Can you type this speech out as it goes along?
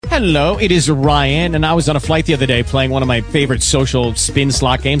Hello, it is Ryan, and I was on a flight the other day playing one of my favorite social spin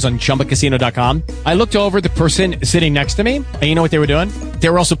slot games on ChumbaCasino.com. I looked over at the person sitting next to me, and you know what they were doing? They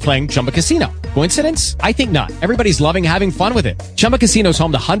were also playing Chumba Casino. Coincidence? I think not. Everybody's loving having fun with it. Chumba Casino is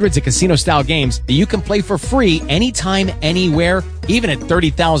home to hundreds of casino-style games that you can play for free anytime, anywhere, even at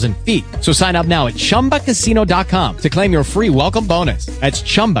 30,000 feet. So sign up now at ChumbaCasino.com to claim your free welcome bonus. That's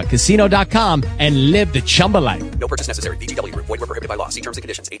ChumbaCasino.com and live the Chumba life. No purchase necessary. VGW. Void where prohibited by law. See terms and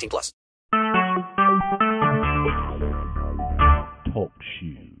conditions. 18+. Talk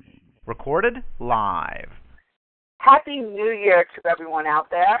shoes. Recorded live. Happy New Year to everyone out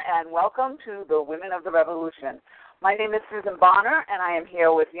there, and welcome to the Women of the Revolution. My name is Susan Bonner, and I am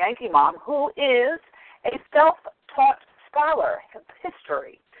here with Yankeemom, who is a self-taught scholar of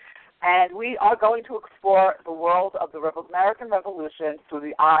history. And we are going to explore the world of the American Revolution through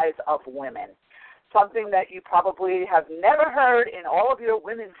the eyes of women, something that you probably have never heard in all of your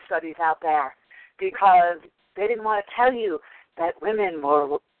women's studies out there, because they didn't want to tell you that women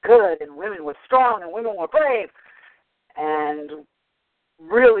were good and women were strong and women were brave, and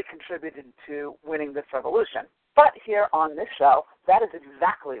really contributed to winning this revolution. But here on this show, that is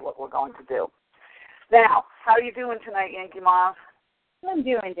exactly what we're going to do. Now, how are you doing tonight, Yankeemom? I'm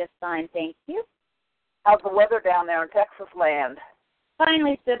doing just fine, thank you. How's the weather down there in Texas land?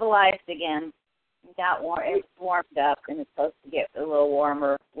 Finally civilized again. It's warmed up, and it's supposed to get a little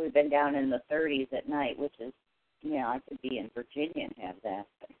warmer. We've been down in the 30s at night, which is, I could be in Virginia and have that.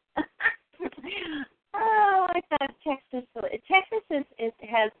 Oh, I thought Texas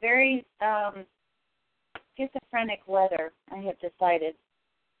has very schizophrenic weather, I have decided.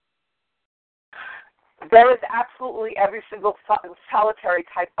 There is absolutely every single solitary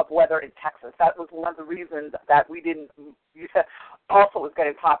type of weather in Texas. That was one of the reasons that we didn't, also was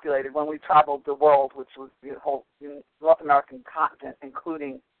getting populated when we traveled the world, which was the whole North American continent,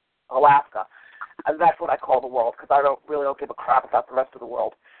 including Alaska. And that's what I call the world, because I don't give a crap about the rest of the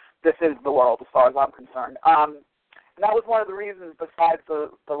world. This is the world as far as I'm concerned. And that was one of the reasons, besides the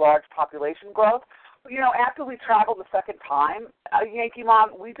large population growth. After we traveled the second time,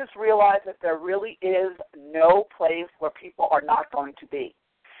 Yankeemom, we just realized that there really is no place where people are not going to be.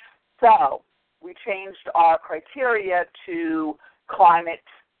 So we changed our criteria to climate,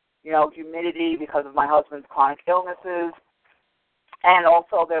 humidity because of my husband's chronic illnesses. And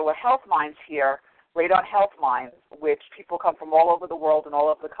also there were health mines here, radon health mines, which people come from all over the world and all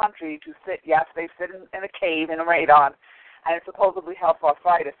over the country to sit. Yes, they sit in a cave in a radon, and it supposedly helps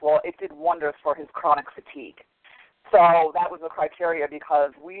arthritis. Well, it did wonders for his chronic fatigue. So that was the criteria,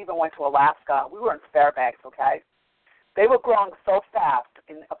 because we even went to Alaska. We were in Fairbanks, okay? They were growing so fast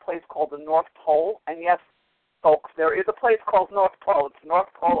in a place called the North Pole. And yes, folks, there is a place called North Pole. It's North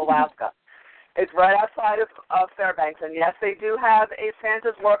Pole, Alaska. It's right outside of Fairbanks, and yes, they do have a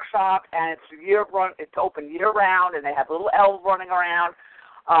Santa's workshop, and it's open year-round, and they have little elves running around.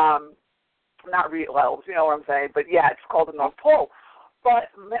 Not real elves, you know what I'm saying, but yeah, it's called the North Pole.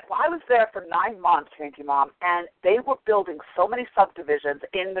 But I was there for 9 months, Yankeemom, and they were building so many subdivisions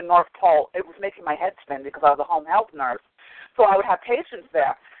in the North Pole, it was making my head spin because I was a home health nurse. So I would have patients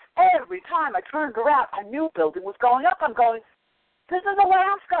there. Every time I turned around, a new building was going up. I'm going, this is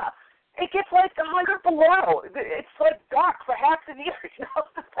Alaska. It gets like 100 below. It's like dark for half the year,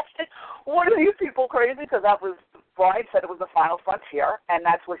 What are these people crazy? Because that was, Brian said it was the final frontier, and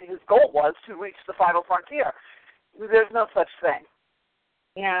that's what his goal was, to reach the final frontier. There's no such thing.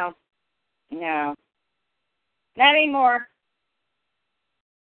 No. Not anymore.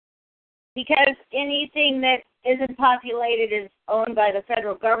 Because anything that isn't populated is owned by the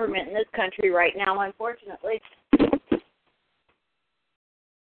federal government in this country right now, unfortunately.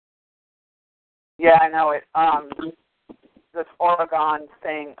 Yeah, I know it. This Oregon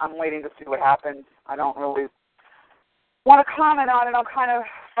thing, I'm waiting to see what happens. I don't really want to comment on it. I'm kind of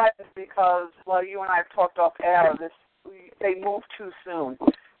frightened because, well, you and I have talked off air. They move too soon.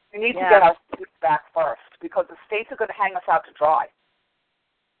 We need to get our states back first, because the states are going to hang us out to dry.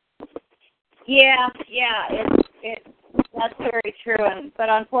 Yeah, that's very true. But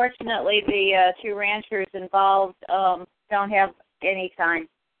unfortunately, the two ranchers involved don't have any time.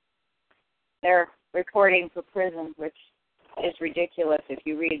 They're reporting for prison, which is ridiculous if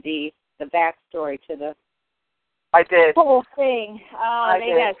you read the backstory to the whole thing.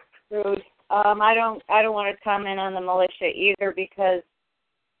 They got screwed. I don't want to comment on the militia either, because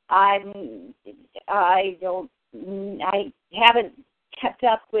I haven't kept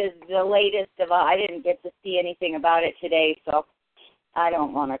up with the latest of. I didn't get to see anything about it today, so I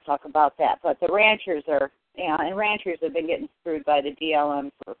don't want to talk about that. But the ranchers are, and ranchers have been getting screwed by the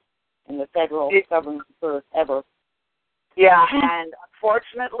DLM and the federal government forever. Yeah, and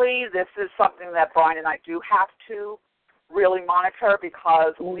unfortunately, this is something that Brian and I do have to really monitor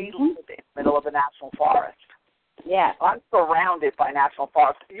because we live in the middle of a national forest. Yeah. I'm surrounded by national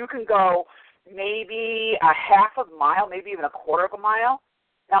forest. You can go maybe a half a mile, maybe even a quarter of a mile.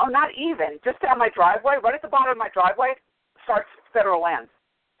 No, not even. Just down my driveway, right at the bottom of my driveway, starts federal land.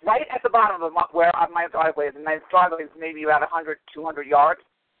 Right at the bottom of where my driveway is, and my driveway is maybe about 100, 200 yards.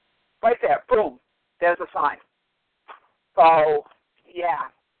 Right there, boom, there's a sign. So, yeah,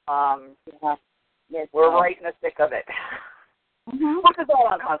 we're right in the thick of it. Which is all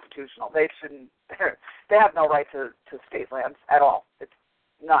unconstitutional. They shouldn't. They have no right to state lands at all. It's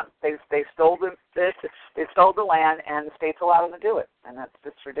none. They stole they stole the land, and the states allow them to do it, and that's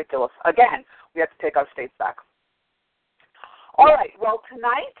just ridiculous. Again, we have to take our states back. All right. Well,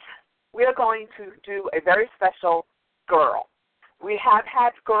 tonight we are going to do a very special girl. We have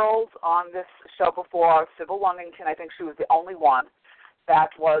had girls on this show before. Sybil Lungington, I think she was the only one that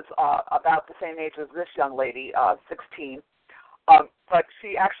was about the same age as this young lady, 16. But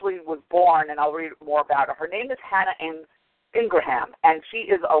she actually was born, and I'll read more about her. Her name is Hannah Ingraham, and she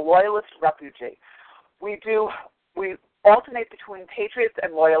is a loyalist refugee. We alternate between patriots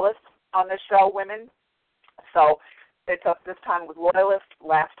and loyalists on this show, women. So it's this time it was loyalist,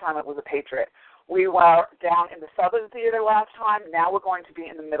 last time it was a patriot. We were down in the Southern Theater last time. Now we're going to be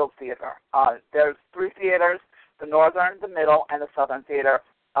in the Middle Theater. There's 3 theaters, the Northern, the Middle, and the Southern Theater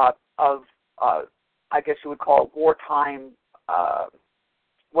of I guess you would call it wartime.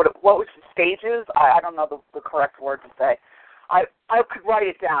 What was the stages? I don't know the correct word to say. I could write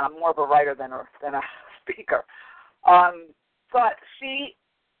it down. I'm more of a writer than a speaker. But she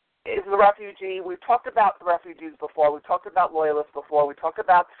is a refugee. We've talked about the refugees before. We've talked about loyalists before. We talked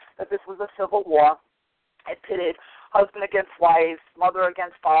about that this was a civil war. It pitted husband against wife, mother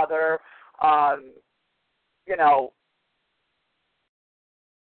against father,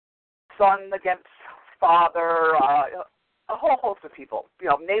 son against father, a whole host of people,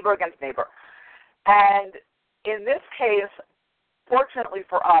 neighbor against neighbor. And in this case, fortunately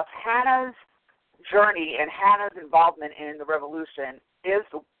for us, Hannah's journey and Hannah's involvement in the revolution is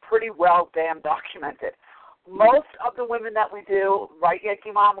pretty well damn documented. Most of the women that we do, right,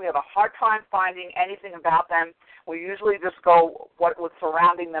 Yankeemom, we have a hard time finding anything about them. We usually just go what was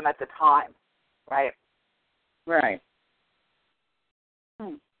surrounding them at the time, right? Right.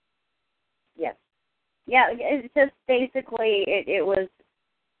 Yes. Yeah, it's just basically it was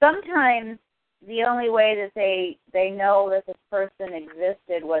sometimes the only way that they know that this person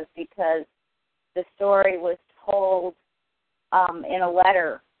existed was because the story was told in a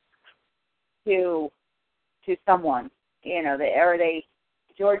letter to someone.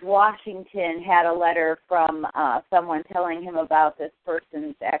 George Washington had a letter from someone telling him about this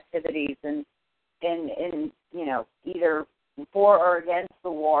person's activities and either for or against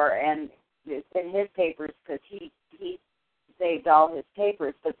the war, and it's in his papers because he saved all his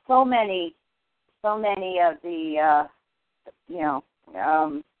papers. But so many of the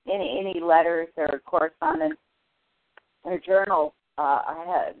any letters or correspondence or journals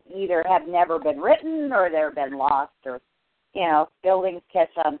either have never been written or they've been lost, or buildings catch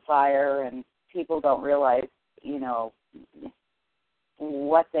on fire and people don't realize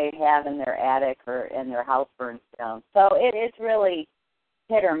what they have in their attic or in their house burns down. So it's really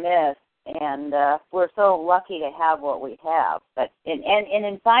hit or miss, and we're so lucky to have what we have. But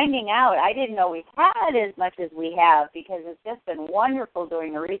in finding out, I didn't know we had as much as we have, because it's just been wonderful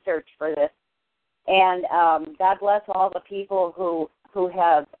doing the research for this. And God bless all the people who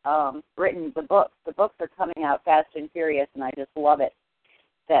have written the books. The books are coming out fast and furious, and I just love it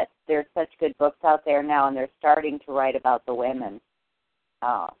that there's such good books out there now, and they're starting to write about the women.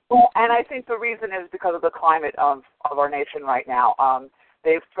 And I think the reason is because of the climate of our nation right now.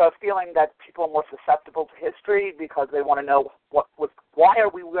 They're feeling that people are more susceptible to history because they want to know why are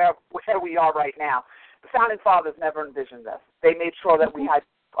we where we are right now. The Founding Fathers never envisioned this. They made sure that we had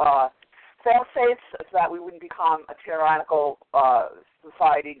fail-safes so that we wouldn't become a tyrannical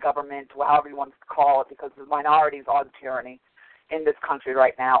society, government, however you want to call it, because the minorities are the tyranny in this country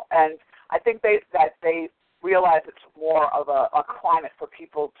right now. And I think they realize it's more of a climate for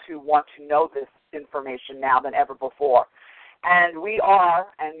people to want to know this information now than ever before. And we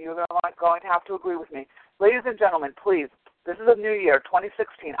are, and you're going to have to agree with me, ladies and gentlemen, please, this is a new year,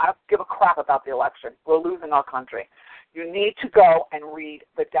 2016. I don't give a crap about the election. We're losing our country. You need to go and read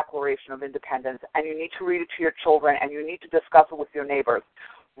the Declaration of Independence, and you need to read it to your children, and you need to discuss it with your neighbors.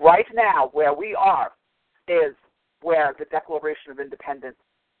 Right now, where we are is where the Declaration of Independence,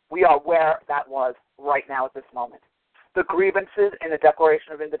 we are where that was right now at this moment. The grievances in the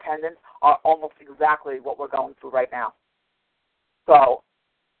Declaration of Independence are almost exactly what we're going through right now. So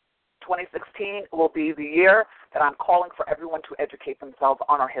 2016 will be the year that I'm calling for everyone to educate themselves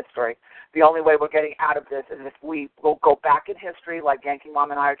on our history. The only way we're getting out of this is if we will go back in history like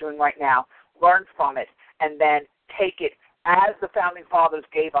Yankeemom and I are doing right now, learn from it, and then take it as the Founding Fathers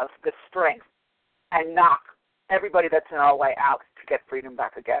gave us the strength and knock everybody that's in our way out to get freedom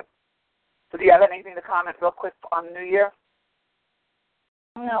back again. So do you have anything to comment real quick on the new year?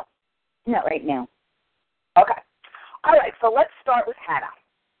 No, not right now. Okay. All right, so let's start with Hannah.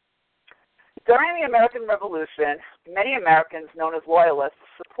 During the American Revolution, many Americans known as loyalists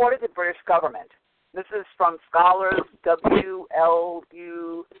supported the British government. This is from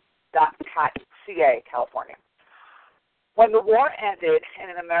scholarswlu.ca, California. When the war ended in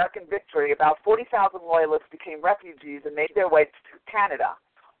an American victory, about 40,000 loyalists became refugees and made their way to Canada.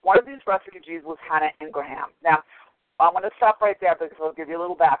 One of these refugees was Hannah Ingraham. Now, I'm going to stop right there because I'll give you a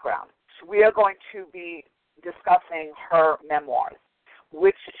little background. We are going to be discussing her memoirs,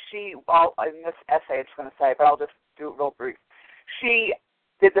 which she, well, in this essay it's going to say, but I'll just do it real brief. She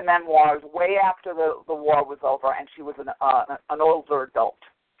did the memoirs way after the war was over, and she was an older adult.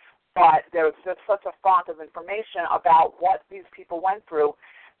 But there was just such a font of information about what these people went through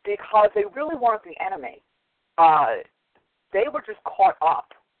because they really weren't the enemy. They were just caught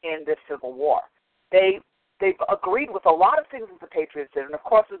up in this civil war. They agreed with a lot of things that the Patriots did, and of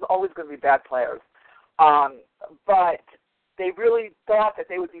course there's always going to be bad players. But they really thought that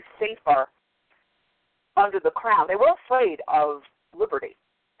they would be safer under the crown. They were afraid of liberty,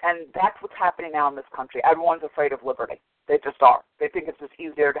 and that's what's happening now in this country. Everyone's afraid of liberty. They just are. They think it's just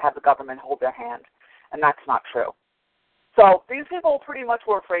easier to have the government hold their hand, and that's not true. So these people pretty much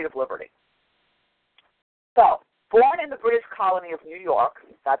were afraid of liberty. So, born in the British colony of New York,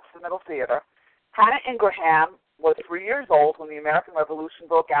 that's the Middle Theater, Hannah Ingraham was 3 years old when the American Revolution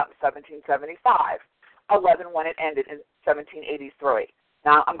broke out in 1775, 11 when it ended in 1783.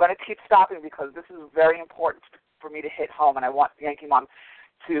 Now, I'm going to keep stopping because this is very important for me to hit home, and I want Yankeemom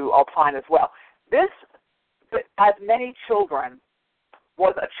to opine as well. This, as many children,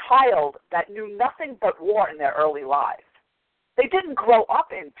 was a child that knew nothing but war in their early lives. They didn't grow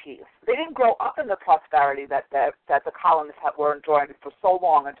up in peace. They didn't grow up in the prosperity that the colonists were enjoying for so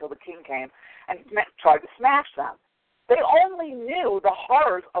long until the king came and tried to smash them. They only knew the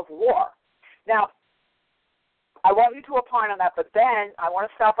horrors of war. Now, I want you to opine on that, but then I want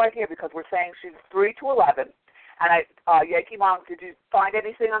to stop right here because we're saying she's 3 to 11. And Yankeemom, did you find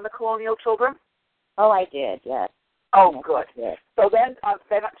anything on the colonial children? Oh, I did, yes. Oh, good. Yes. So then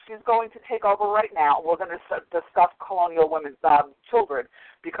she's going to take over right now. We're going to discuss colonial women's children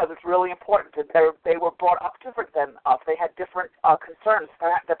because it's really important. They were brought up different than us. They had different concerns,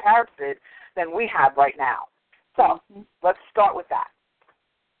 the parents did, than we have right now. So let's start with that.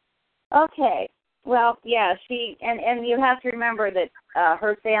 Okay. Well, yeah, and you have to remember that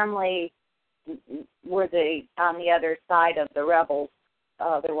her family were on the other side of the rebels,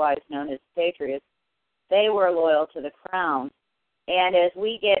 otherwise known as Patriots. They were loyal to the crown. And as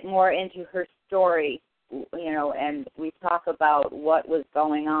we get more into her story, and we talk about what was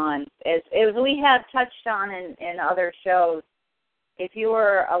going on, as we have touched on in other shows, if you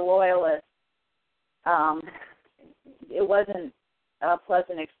were a loyalist, it wasn't a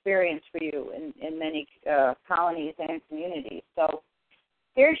pleasant experience for you in many colonies and communities. So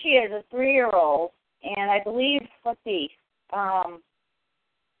here she is, a 3-year-old, and I believe, she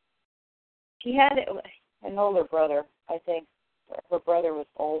had an older brother, I think. Her brother was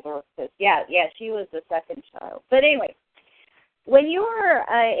older. She was the second child. But anyway, when you were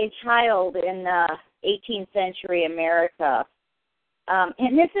a child in 18th century America,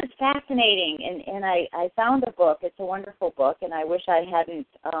 and this is fascinating, and I found a book. It's a wonderful book, and I wish I hadn't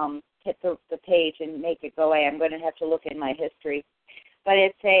hit the page and make it go away. I'm going to have to look in my history. But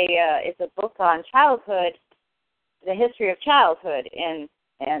it's a book on childhood, the history of childhood, and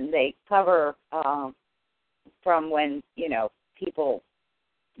they cover from when people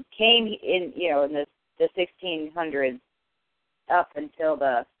came in in the 1600s up until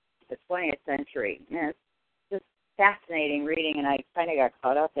the 20th century. And it's just fascinating reading, and I kind of got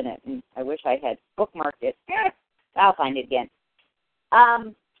caught up in it, and I wish I had bookmarked it. I'll find it again.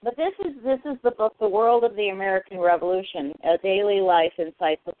 But this is the book, The World of the American Revolution, a daily life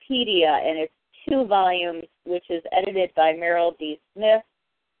encyclopedia, and it's 2 volumes, which is edited by Merrill D. Smith,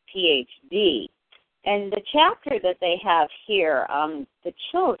 Ph.D. And the chapter that they have here on the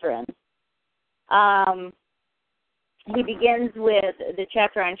children, he begins with the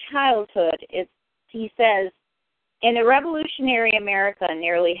chapter on childhood. He says, in a revolutionary America,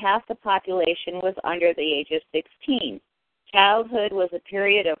 nearly half the population was under the age of 16. Childhood was a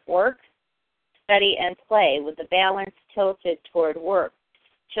period of work, study and play, with the balance tilted toward work.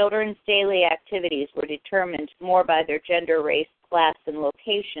 Children's daily activities were determined more by their gender, race, class, and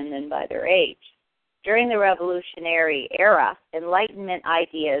location than by their age. During the Revolutionary era, Enlightenment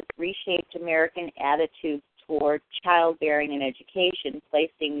ideas reshaped American attitudes toward childbearing and education,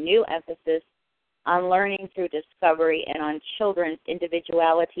 placing new emphasis on learning through discovery and on children's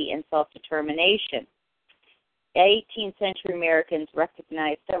individuality and self-determination. 18th century Americans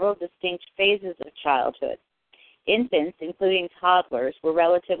recognized several distinct phases of childhood. Infants, including toddlers, were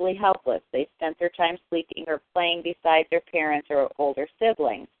relatively helpless. They spent their time sleeping or playing beside their parents or older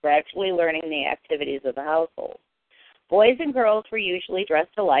siblings, gradually learning the activities of the household. Boys and girls were usually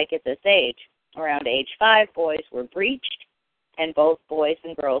dressed alike at this age. Around age 5, boys were breeched, and both boys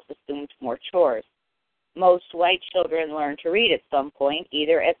and girls assumed more chores. Most white children learned to read at some point,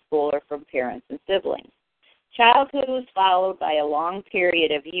 either at school or from parents and siblings. Childhood was followed by a long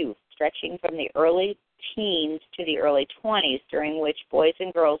period of youth, stretching from the early teens to the early 20s, during which boys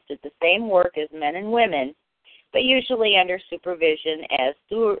and girls did the same work as men and women, but usually under supervision as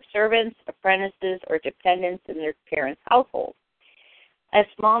servants, apprentices, or dependents in their parents' households. A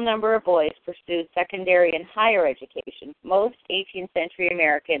small number of boys pursued secondary and higher education. Most 18th century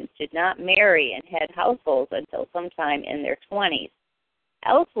Americans did not marry and had households until sometime in their 20s.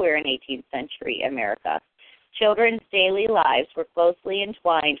 Elsewhere in 18th century America, children's daily lives were closely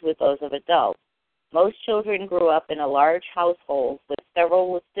entwined with those of adults. Most children grew up in a large household with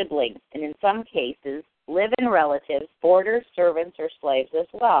several siblings, and in some cases, live-in relatives, boarders, servants, or slaves as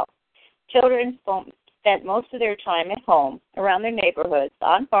well. Children spent most of their time at home, around their neighborhoods,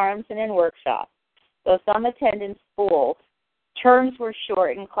 on farms, and in workshops. Though some attended school, terms were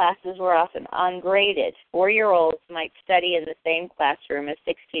short and classes were often ungraded. 4-year-olds might study in the same classroom as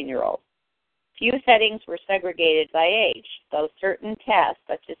 16-year-olds. Few settings were segregated by age, though certain tasks,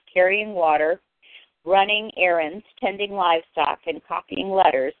 such as carrying water, running errands, tending livestock, and copying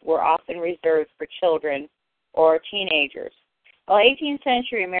letters, were often reserved for children or teenagers. While 18th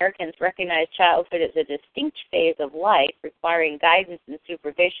century Americans recognized childhood as a distinct phase of life requiring guidance and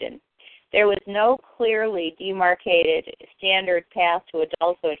supervision, there was no clearly demarcated standard path to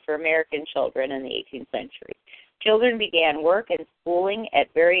adulthood for American children in the 18th century. Children began work and schooling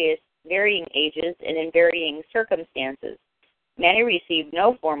at varying ages and in varying circumstances. Many received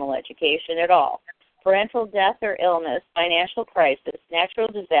no formal education at all. Parental death or illness, financial crisis, natural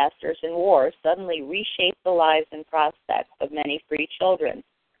disasters, and war suddenly reshaped the lives and prospects of many free children,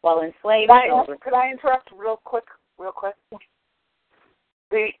 while enslaved children... Could I interrupt real quick? Right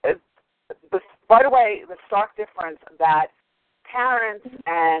away, the stark difference that parents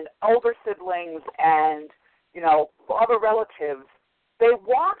and older siblings and, other relatives, they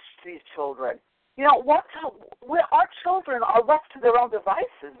watched these children. Our children are left to their own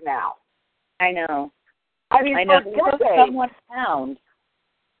devices now. I know. I mean, because someone found,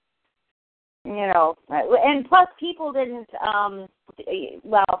 and plus people didn't,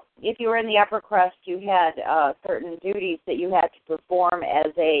 if you were in the upper crust, you had certain duties that you had to perform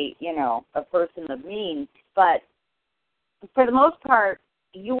as a person of means, but for the most part,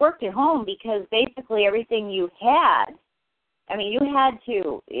 you worked at home because basically everything you had,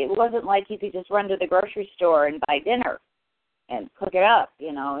 it wasn't like you could just run to the grocery store and buy dinner and cook it up,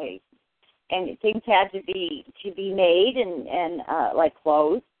 and things had to be made and like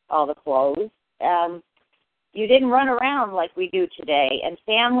clothes, all the clothes. You didn't run around like we do today. And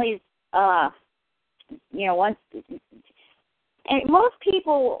families, most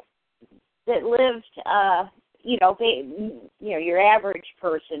people that lived, your average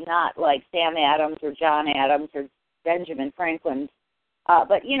person, not like Sam Adams or John Adams or Benjamin Franklin,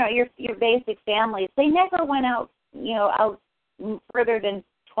 but your basic families, they never went out, out further than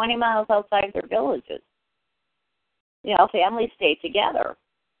 20 miles outside their villages. Families stayed together.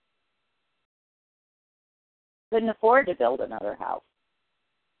 Couldn't afford to build another house.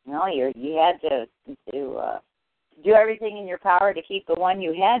 You had to do everything in your power to keep the one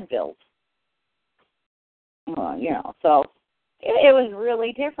you had built. So it was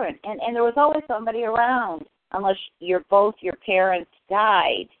really different. And there was always somebody around, unless both your parents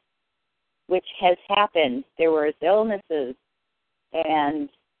died, which has happened. There was illnesses, and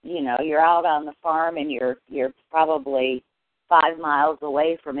you're out on the farm and you're probably 5 miles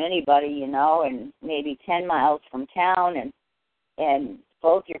away from anybody, and maybe 10 miles from town, and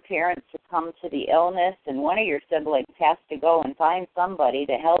both your parents succumb to the illness, and one of your siblings has to go and find somebody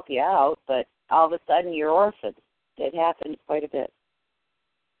to help you out, but all of a sudden you're orphaned. It happened quite a bit.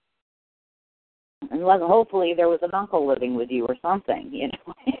 Unless hopefully there was an uncle living with you or something,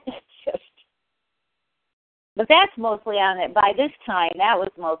 It's just. But that's mostly on it. By this time, that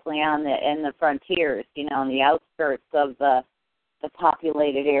was mostly on in the frontiers, on the outskirts of the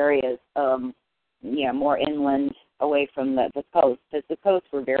populated areas, more inland, away from the coast, because the coasts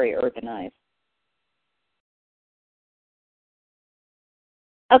were very urbanized.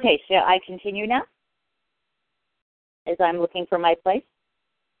 Okay, shall I continue now? As I'm looking for my place?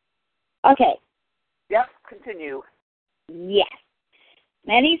 Okay. Yep, continue. Yes.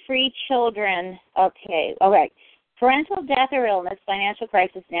 Many free children, okay, all right. Parental death or illness, financial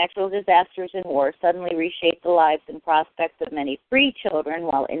crisis, natural disasters, and war suddenly reshaped the lives and prospects of many free children,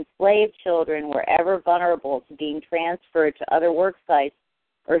 while enslaved children were ever vulnerable to being transferred to other work sites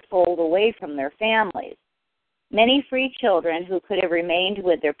or sold away from their families. Many free children who could have remained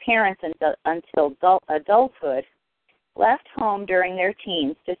with their parents until adulthood left home during their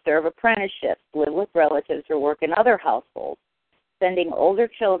teens to serve apprenticeships, live with relatives, or work in other households. Sending older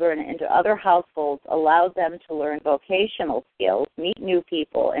children into other households allowed them to learn vocational skills, meet new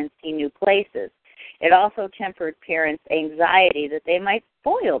people, and see new places. It also tempered parents' anxiety that they might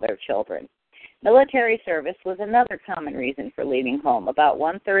spoil their children. Military service was another common reason for leaving home. About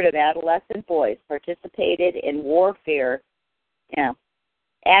 1/3 of adolescent boys participated in warfare.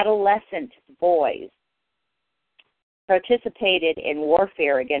 Adolescent boys participated in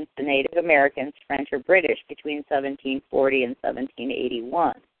warfare against the Native Americans, French or British, between 1740 and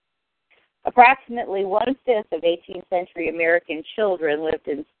 1781. Approximately 1/5 of 18th century American children lived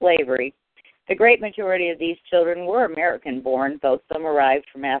in slavery. The great majority of these children were American-born, though some arrived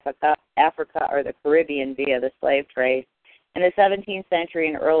from Africa or the Caribbean via the slave trade. In the 17th century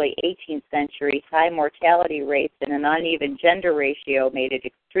and early 18th century, high mortality rates and an uneven gender ratio made it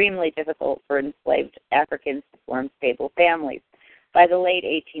extremely difficult for enslaved Africans to form stable families. By the late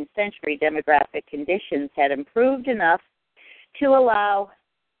 18th century, demographic conditions had improved enough to allow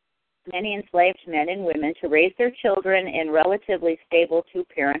many enslaved men and women to raise their children in relatively stable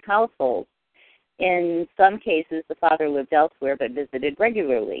two-parent households. In some cases, the father lived elsewhere but visited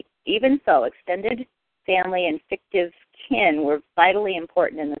regularly. Even so, extended family and fictive kin were vitally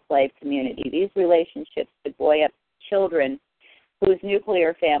important in the slave community. These relationships could buoy up children whose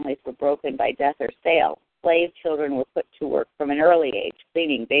nuclear families were broken by death or sale. Slave children were put to work from an early age,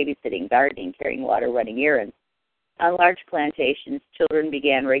 cleaning, babysitting, gardening, carrying water, running errands. On large plantations, children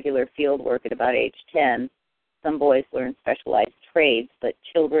began regular field work at about age 10. Some boys learned specialized trades, but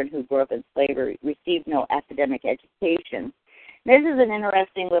children who grew up in slavery received no academic education. This is an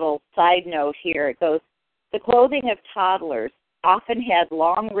interesting little side note here. It goes, the clothing of toddlers often had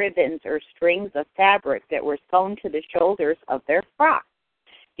long ribbons or strings of fabric that were sewn to the shoulders of their frocks.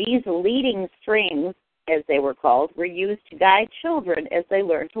 These leading strings, as they were called, were used to guide children as they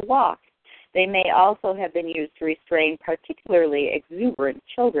learned to walk. They may also have been used to restrain particularly exuberant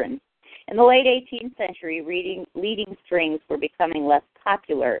children. In the late 18th century, leading strings were becoming less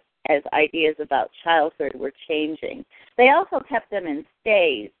popular as ideas about childhood were changing. They also kept them in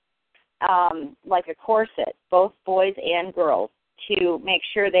stays, like a corset, both boys and girls, to make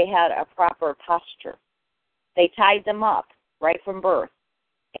sure they had a proper posture. They tied them up right from birth.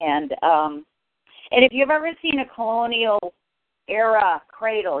 And if you've ever seen a colonial era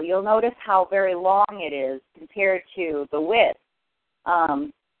cradle, you'll notice how very long it is compared to the width.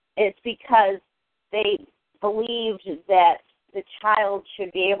 It's because they believed that the child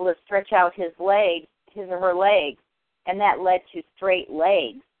should be able to stretch out his or her legs, and that led to straight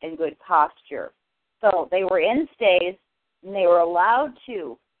legs and good posture. So they were in stays, and they were allowed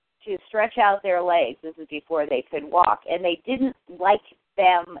to stretch out their legs. This is before they could walk, and they didn't like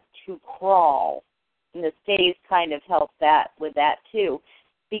them to crawl. And the stays kind of helped with that too,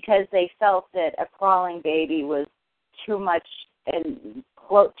 because they felt that a crawling baby was too much and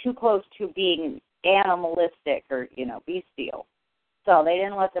too close to being animalistic or, bestial. So they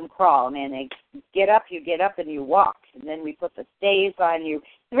didn't let them crawl. I mean, they you get up and you walk. And then we put the stays on you.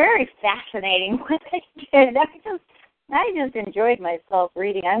 It's very fascinating what they did. I just enjoyed myself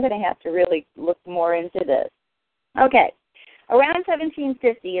reading. I'm going to have to really look more into this. Okay. Around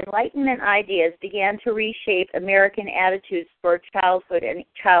 1750, Enlightenment ideas began to reshape American attitudes toward childhood and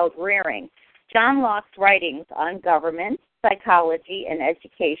child rearing. John Locke's writings on government, psychology, and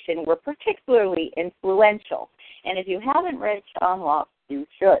education were particularly influential. And if you haven't read John Locke, you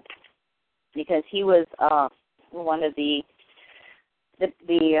should, because he was one of the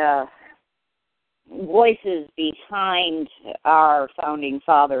voices behind our founding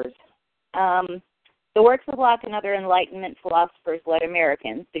fathers. The works of Locke and other Enlightenment philosophers led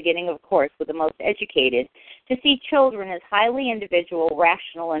Americans, beginning, of course, with the most educated, to see children as highly individual,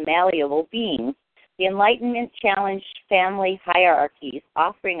 rational, and malleable beings The Enlightenment challenged family hierarchies,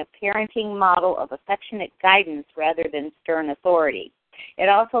 offering a parenting model of affectionate guidance rather than stern authority. It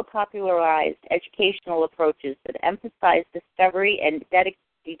also popularized educational approaches that emphasized discovery and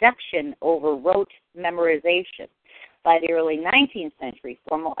deduction over rote memorization. By the early 19th century,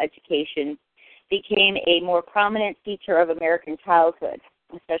 formal education became a more prominent feature of American childhood,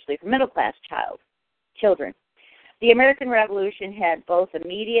 especially for middle-class children. The American Revolution had both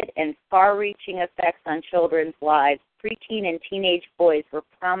immediate and far-reaching effects on children's lives. Preteen and teenage boys were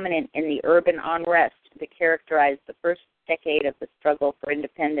prominent in the urban unrest that characterized the first decade of the struggle for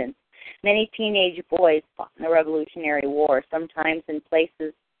independence. Many teenage boys fought in the Revolutionary War, sometimes in place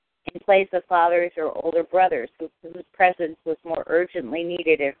of fathers or older brothers whose presence was more urgently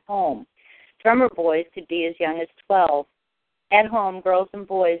needed at home. Drummer boys could be as young as 12. At home, girls and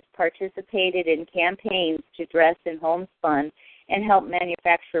boys participated in campaigns to dress in homespun and help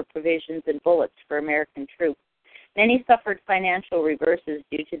manufacture provisions and bullets for American troops. Many suffered financial reverses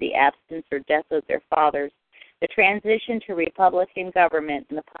due to the absence or death of their fathers. The transition to Republican government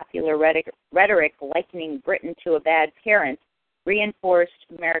and the popular rhetoric likening Britain to a bad parent reinforced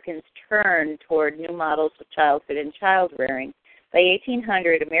Americans' turn toward new models of childhood and child-rearing. By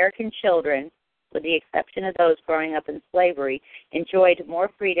 1800, American children, with the exception of those growing up in slavery, enjoyed more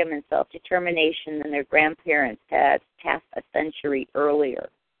freedom and self-determination than their grandparents had half a century earlier.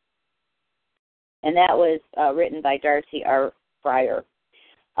 And that was written by Darcy R. Fryer.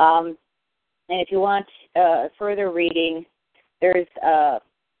 And if you want further reading, there's a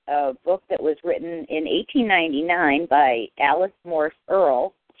book that was written in 1899 by Alice Morse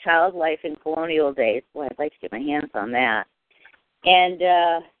Earle, Child Life in Colonial Days. Boy, I'd like to get my hands on that. And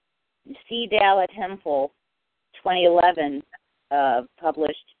C. Dallet Hempel, 2011,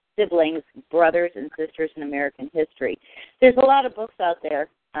 published Siblings, Brothers and Sisters in American History. There's a lot of books out there.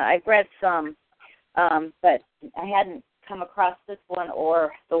 I've read some, but I hadn't come across this one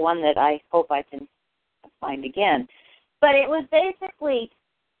or the one that I hope I can find again. But it was basically,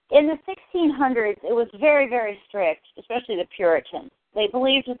 in the 1600s, it was very, very strict, especially the Puritans. They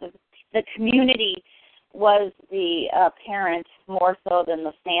believed that the community was the parent more so than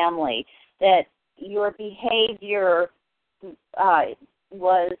the family, that your behavior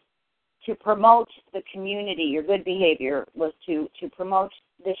was to promote the community, your good behavior was to promote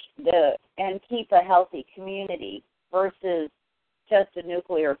and keep a healthy community versus just a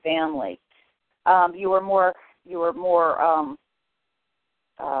nuclear family. You were more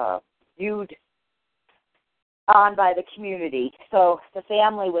viewed on by the community. So the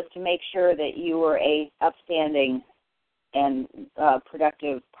family was to make sure that you were a upstanding and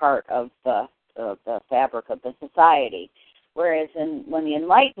productive part of the fabric of the society. Whereas when the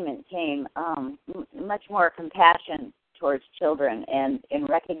Enlightenment came, much more compassion towards children and in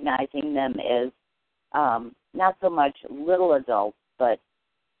recognizing them as not so much little adults, but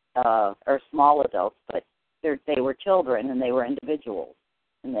or small adults, but they were children and they were individuals,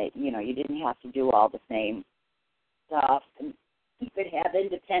 and you didn't have to do all the same stuff, and you could have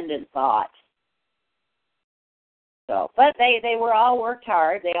independent thought. So, but they were all worked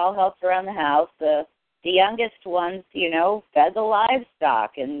hard. They all helped around the house. The youngest ones, fed the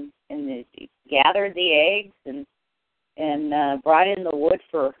livestock and gathered the eggs and brought in the wood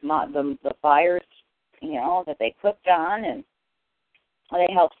for the fires, that they cooked on, and they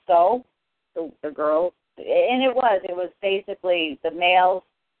helped sew. The girls, and it was basically the males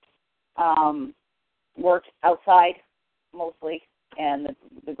worked outside mostly, and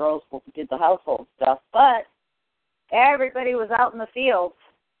the girls did the household stuff. But everybody was out in the fields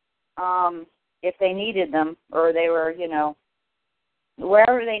if they needed them, or they were,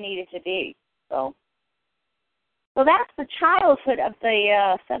 wherever they needed to be. So that's the childhood of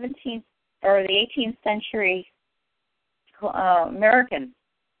the 17th or the 18th century American.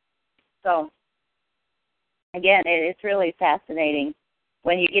 So again, it's really fascinating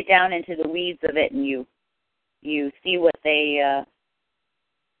when you get down into the weeds of it and you see what they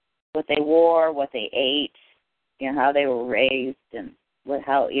wore, what they ate, how they were raised, and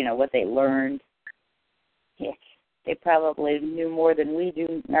what they learned. Yeah, they probably knew more than we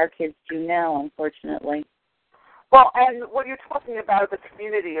do, our kids do now, unfortunately. Well, and what you're talking about, the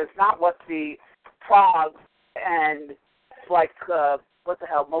community, is not what the Prague and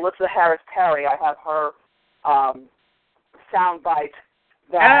Melissa Harris Perry. I have her soundbite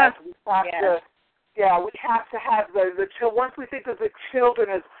that we have to have the children. Once we think of the children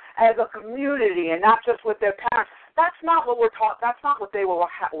as a community and not just with their parents, that's not what we're taught. That's not what they were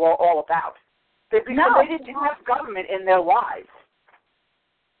all about. Because they didn't have government in their lives.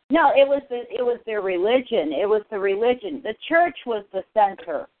 No, it was their religion. It was the religion. The church was the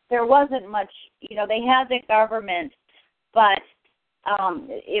center. There wasn't much, they had the government, but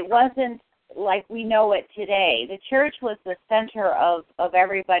it wasn't like we know it today. The church was the center of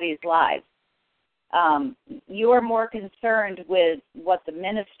everybody's lives. You were more concerned with what the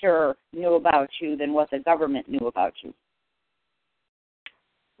minister knew about you than what the government knew about you.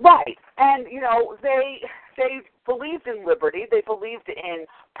 Right. And, they believed in liberty. They believed in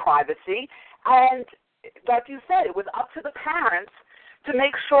privacy. And like you said, it was up to the parents to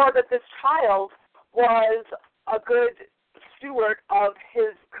make sure that this child was a good steward of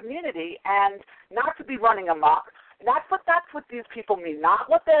his community and not to be running amok. That's what these people mean, not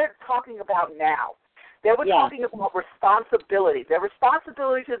what they're talking about now. They were talking about responsibility. Their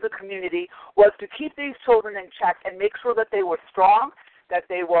responsibility to the community was to keep these children in check and make sure that they were strong, that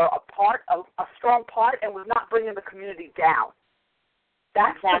they were a strong part, and was not bringing the community down.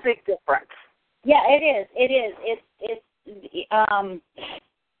 That's the big difference. Yeah, it is.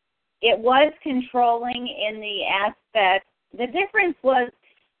 It was controlling in the aspect. The difference was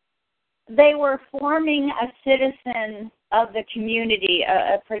they were forming a citizen of the community,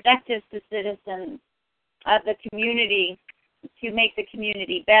 a productive citizen of the community to make the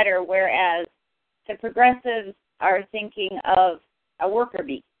community better, whereas the progressives are thinking of a worker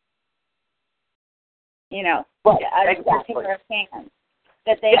bee, a particular hand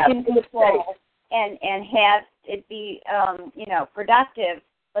that they can control and have it be, productive,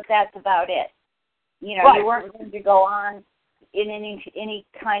 but that's about it. You weren't going to go on in any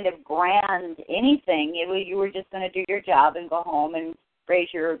kind of grand anything. You were just going to do your job and go home and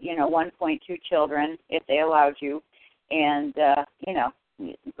raise your, 1.2 children if they allowed you, and,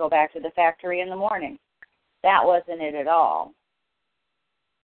 go back to the factory in the morning. That wasn't it at all.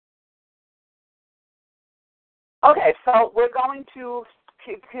 Okay, so we're going to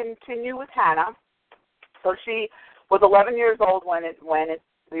continue with Hannah. So she was 11 years old when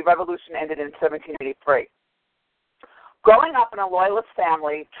the revolution ended in 1783. Growing up in a loyalist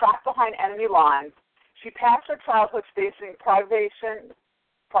family, trapped behind enemy lines, she passed her childhood facing privation,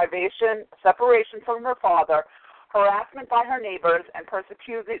 separation from her father, harassment by her neighbors, and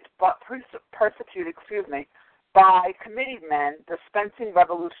persecuted by committeemen dispensing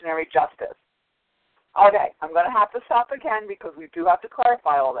revolutionary justice. Okay, I'm going to have to stop again because we do have to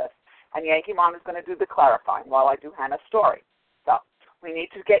clarify all this, and Yankeemom is going to do the clarifying while I do Hannah's story. So we need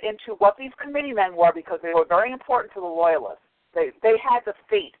to get into what these committeemen were because they were very important to the loyalists. They had the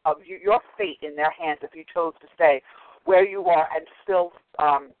fate of your fate in their hands if you chose to stay where you are and still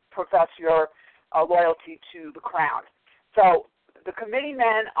profess your loyalty to the crown. So the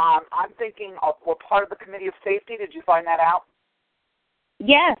committeemen, I'm thinking, were part of the Committee of Safety. Did you find that out?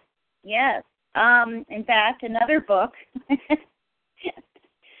 Yes. In fact, another book.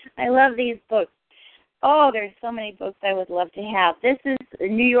 I love these books. Oh, there's so many books I would love to have. This is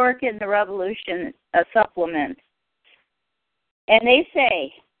New York and the Revolution, a supplement. And they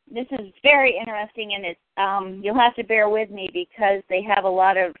say, this is very interesting, and it's you'll have to bear with me because they have a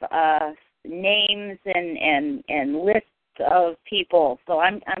lot of names and lists of people. So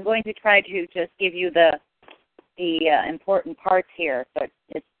I'm going to try to just give you the important parts here. But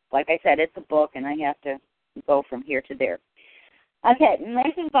it's like I said, it's a book, and I have to go from here to there. Okay, and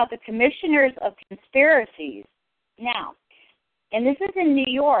this is about the commissioners of conspiracies. Now, and this is in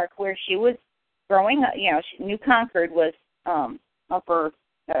New York where she was growing up. New Concord was upper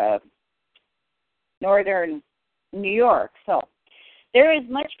northern New York. So there is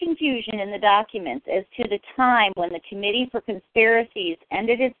much confusion in the documents as to the time when the Committee for Conspiracies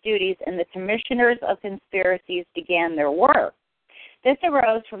ended its duties and the Commissioners of Conspiracies began their work. This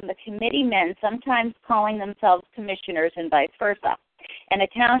arose from the committeemen sometimes calling themselves commissioners and vice versa. An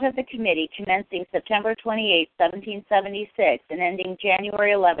account of the committee commencing September 28, 1776 and ending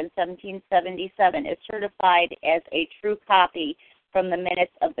January 11, 1777 is certified as a true copy from the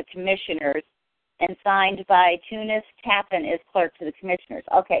minutes of the commissioners and signed by Tunis Tappan as clerk to the commissioners.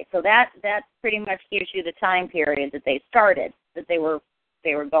 Okay, so that pretty much gives you the time period that they started, that they were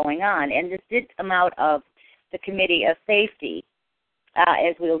going on. And this did come out of the Committee of Safety,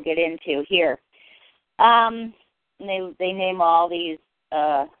 as we'll get into here. They name all these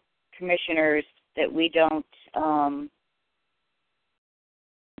commissioners that we don't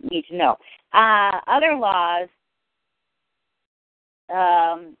need to know. Other laws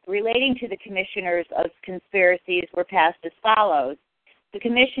relating to the commissioners of conspiracies were passed as follows. The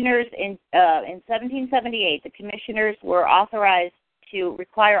commissioners in 1778, the commissioners were authorized to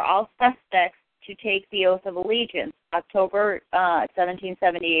require all suspects to take the oath of allegiance. October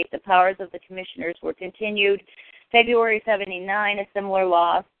 1778, the powers of the commissioners were continued February 79, a similar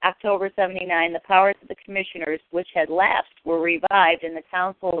law. October 79, the powers of the commissioners, which had lapsed, were revived, and the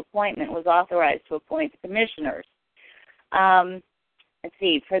council appointment was authorized to appoint the commissioners. Let's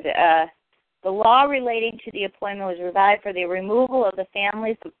see, for the law relating to the appointment was revived for the removal of the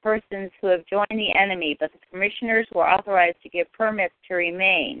families of persons who have joined the enemy, but the commissioners were authorized to give permits to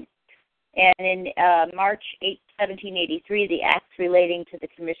remain. And in March 1783, the acts relating to the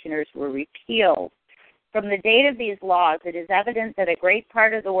commissioners were repealed. From the date of these laws, it is evident that a great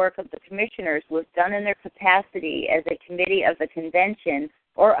part of the work of the commissioners was done in their capacity as a committee of the convention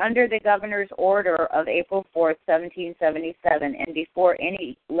or under the governor's order of April 4, 1777, and before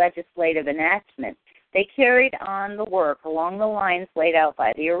any legislative enactment. They carried on the work along the lines laid out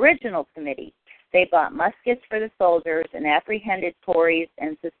by the original committee. They bought muskets for the soldiers and apprehended Tories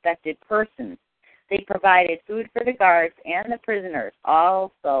and suspected persons. They provided food for the guards and the prisoners,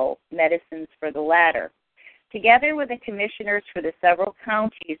 also medicines for the latter. Together with the commissioners for the several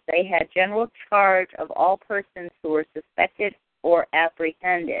counties, they had general charge of all persons who were suspected or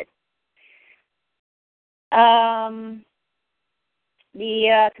apprehended.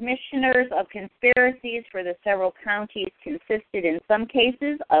 The commissioners of conspiracies for the several counties consisted in some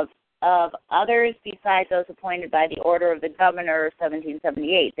cases of others besides those appointed by the order of the governor of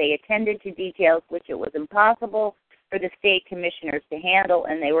 1778. They attended to details which it was impossible for the state commissioners to handle,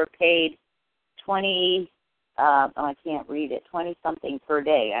 and they were paid 20-something per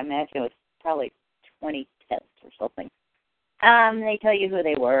day. I imagine it was probably 20 cents or something. They tell you who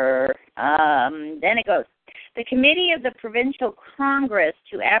they were. Then it goes. The Committee of the Provincial Congress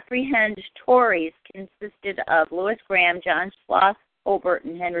to apprehend Tories consisted of Lewis Graham, John Schloss, Hobart,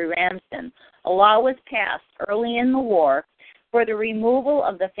 and Henry Ramsden. A law was passed early in the war for the removal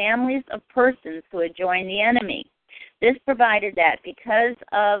of the families of persons who had joined the enemy. This provided that because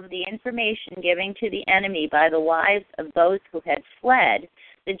of the information given to the enemy by the wives of those who had fled,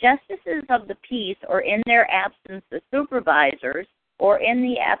 the justices of the peace, or in their absence the supervisors, or in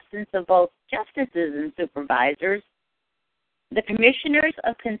the absence of both justices and supervisors, the commissioners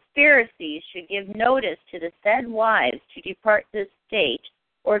of conspiracies should give notice to the said wives to depart this state,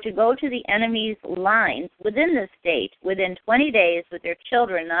 or to go to the enemy's lines within the state within 20 days with their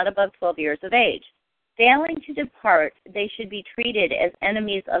children not above 12 years of age. Failing to depart, they should be treated as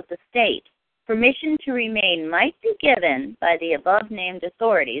enemies of the state. Permission to remain might be given by the above-named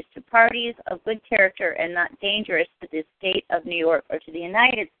authorities to parties of good character and not dangerous to the state of New York or to the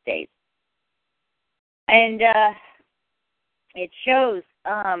United States. And it shows,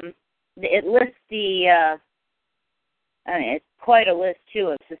 it lists it's quite a list, too,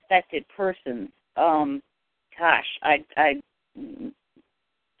 of suspected persons.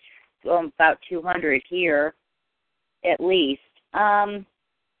 About 200 here, at least. In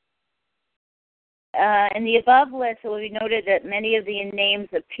the above list, it will be noted that many of the names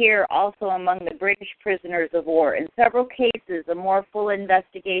appear also among the British prisoners of war. In several cases, a more full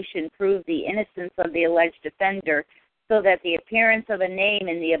investigation proved the innocence of the alleged offender, so that the appearance of a name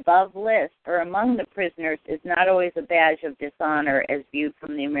in the above list or among the prisoners is not always a badge of dishonor as viewed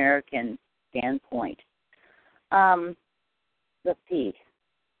from the American standpoint. Let's see.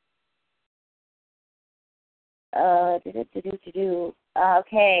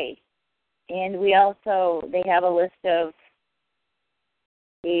 Okay. And we also, they have a list of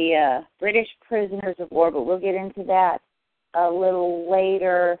the British prisoners of war, but we'll get into that a little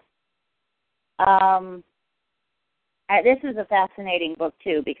later. This is a fascinating book,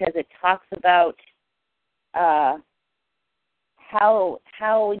 too, because it talks about how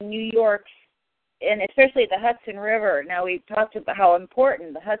New York, and especially the Hudson River, now we've talked about how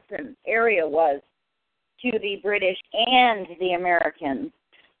important the Hudson area was to the British and the Americans.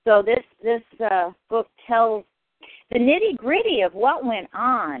 So this book tells the nitty-gritty of what went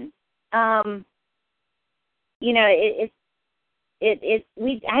on. I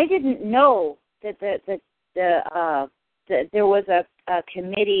didn't know that there was a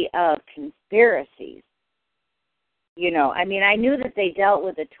committee of conspiracies. I knew that they dealt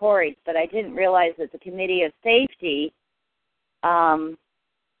with the Tories, but I didn't realize that the Committee of Safety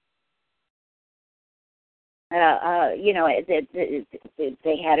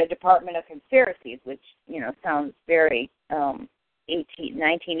they had a Department of Conspiracies, which, sounds very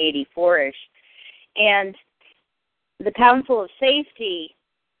 1984-ish. And the Council of Safety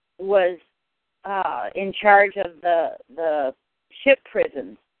was in charge of the ship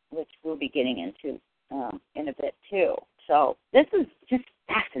prisons, which we'll be getting into in a bit, too. So this is just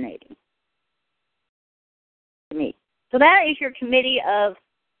fascinating to me. So that is your Committee of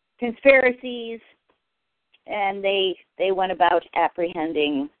Conspiracies, and they went about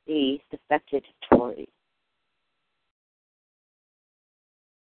apprehending the suspected Tories.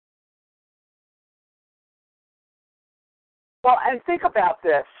 Well, and think about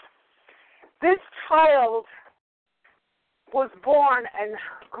this. This child was born and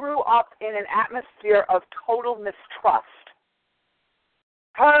grew up in an atmosphere of total mistrust.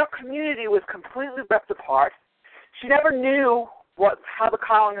 Her community was completely ripped apart. She never knew how the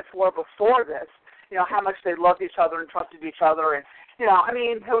colonists were before this, how much they loved each other and trusted each other. And,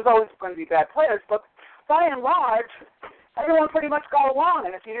 there was always going to be bad players, but by and large, everyone pretty much got along.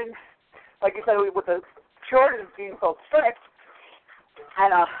 And if you didn't, like you said, with the Puritans being so strict,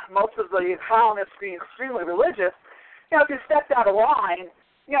 and most of the colonists being extremely religious, if you stepped out of line,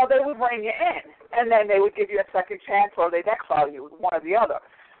 they would rein you in, and then they would give you a second chance, or they'd exile you, one or the other.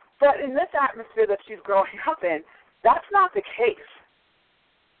 But in this atmosphere that she's growing up in, that's not the case.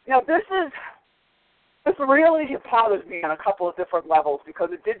 This really bothers me on a couple of different levels, because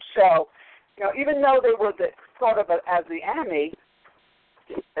it did show, even though they were thought of as the enemy,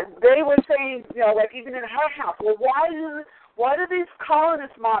 they were saying, like even in her house, well, why do these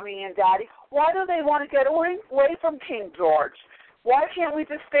colonists, Mommy and Daddy, why do they want to get away from King George? Why can't we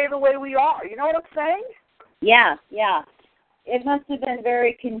just stay the way we are? You know what I'm saying? Yeah. It must have been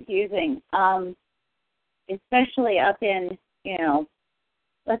very confusing, especially up in,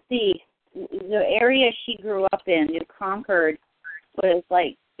 let's see, the area she grew up in, New Concord, was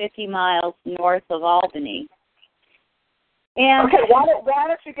like 50 miles north of Albany. And okay, why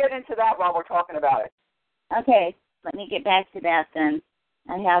don't you get into that while we're talking about it? Okay, let me get back to that then.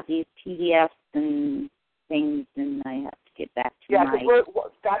 I have these PDFs and things, and I have to get back to my... Yeah,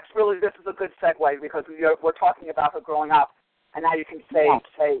 this is a good segue, because we're talking about her growing up, and now you can say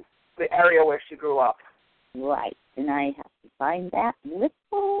the area where she grew up. Right, and I have to find that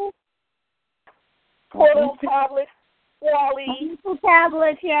little tablet, Wally. Little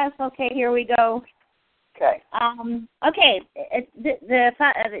tablet, yes. Okay, here we go. Okay.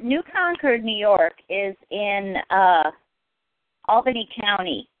 The New Concord, New York, is in Albany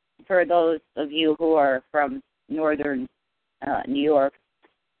County. For those of you who are from northern New York,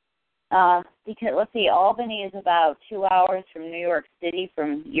 because let's see, Albany is about 2 hours from New York City,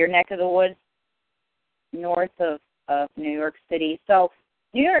 from your neck of the woods, north of New York City. So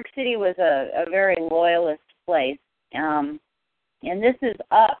New York City was a very loyalist place, and this is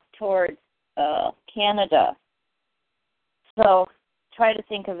up towards Canada. So try to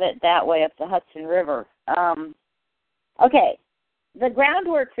think of it that way, up the Hudson River. Okay. The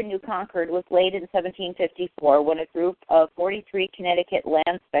groundwork for New Concord was laid in 1754 when a group of 43 Connecticut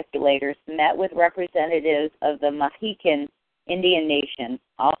land speculators met with representatives of the Mohican Indian Nation,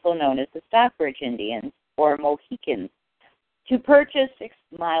 also known as the Stockbridge Indians, or Mohicans, to purchase 6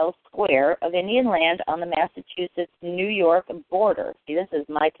 miles square of Indian land on the Massachusetts-New York border. See, this is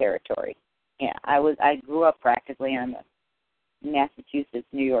my territory. Yeah, I grew up practically on the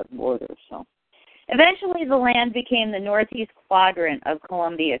Massachusetts-New York border. So, eventually, the land became the northeast quadrant of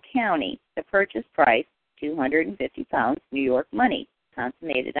Columbia County. The purchase price, 250 pounds New York money,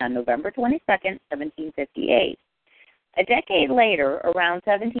 consummated on November 22nd, 1758. A decade later, around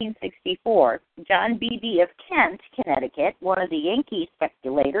 1764, John Beebe of Kent, Connecticut, one of the Yankee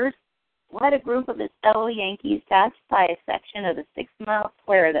speculators, led a group of his fellow Yankees to occupy a section of the 6-mile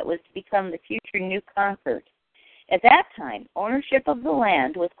square that was to become the future New Concord. At that time, ownership of the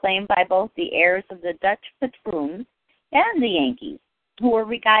land was claimed by both the heirs of the Dutch patroons and the Yankees, who were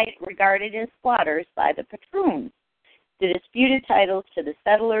regarded as squatters by the patroons. The disputed titles to the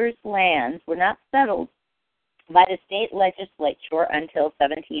settlers' lands were not settled by the state legislature until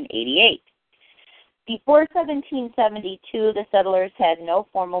 1788. Before 1772, the settlers had no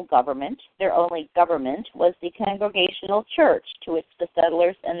formal government. Their only government was the Congregational Church, to which the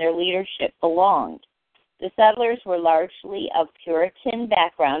settlers and their leadership belonged. The settlers were largely of Puritan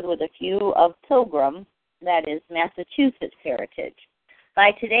background with a few of Pilgrim, that is, Massachusetts heritage.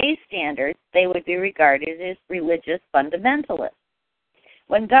 By today's standards, they would be regarded as religious fundamentalists.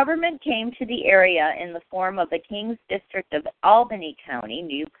 When government came to the area in the form of the King's District of Albany County,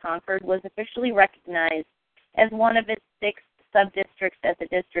 New Concord was officially recognized as one of its 6 sub-districts at the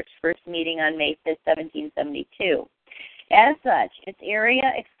district's first meeting on May 5, 1772. As such, its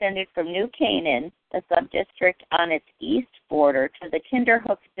area extended from New Canaan, the sub-district on its east border, to the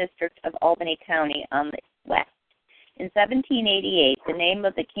Kinderhook district of Albany County on the west. In 1788, the name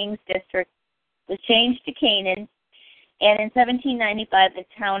of the King's District was changed to Canaan, and in 1795, the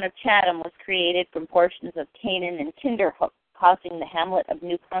town of Chatham was created from portions of Canaan and Kinderhook, causing the hamlet of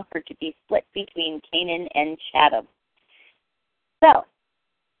New Concord to be split between Canaan and Chatham. So,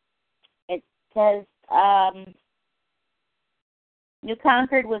 it says, New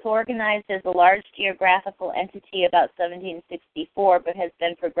Concord was organized as a large geographical entity about 1764, but has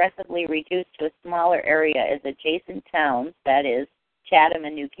been progressively reduced to a smaller area as adjacent towns, that is, Chatham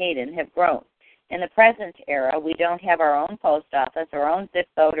and New Canaan, have grown. In the present era, we don't have our own post office, our own zip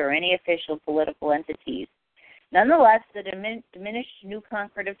code, or any official political entities. Nonetheless, the diminished New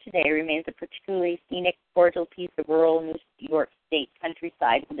Concord of today remains a particularly scenic, cordial piece of rural New York State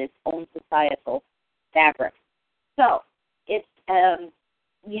countryside with its own societal fabric. So, it's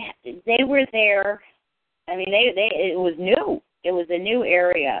they were there. I mean, it was new. It was a new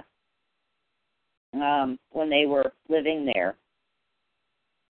area when they were living there.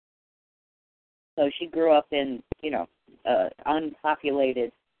 So she grew up in,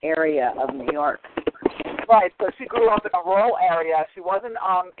 unpopulated area of New York. Right. So she grew up in a rural area. She wasn't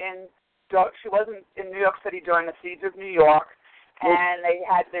in New York City during the siege of New York, and they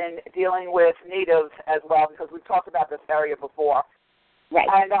had been dealing with natives as well, because we've talked about this area before. Right.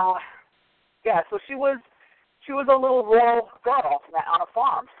 And so she was a little rural girl on a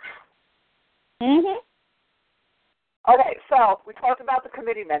farm. Mhm. Okay, so we talked about the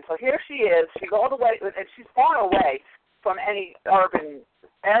committeemen. So here she is. She's all the way, and she's far away from any urban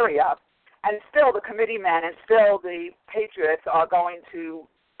area, and still the committeemen and still the patriots are going to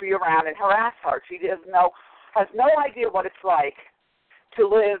be around and harass her. She has no idea what it's like to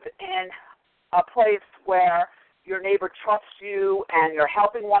live in a place where your neighbor trusts you and you're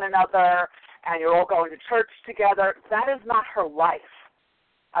helping one another and you're all going to church together. That is not her life.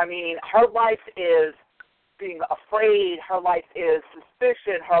 I mean, her life is being afraid. Her life is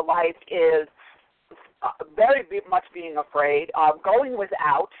suspicion. Her life is very much being afraid, going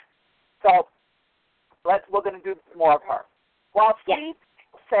without. So we're going to do more of her. While fleets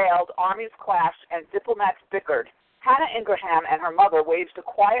sailed, armies clashed, and diplomats bickered, Hannah Ingraham and her mother waged a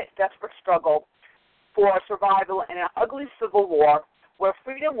quiet, desperate struggle for survival in an ugly civil war where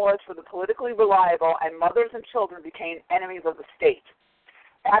freedom was for the politically reliable and mothers and children became enemies of the state.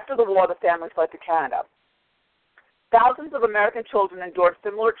 After the war, the family fled to Canada. Thousands of American children endured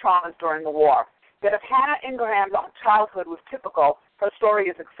similar traumas during the war. Yet if Hannah Ingraham's childhood was typical, her story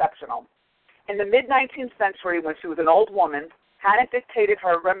is exceptional. In the mid-19th century, when she was an old woman, Hannah dictated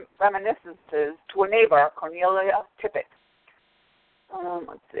her reminiscences to a neighbor, Cornelia Tippett.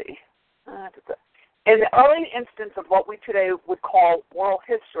 Let's see. In the early instance of what we today would call oral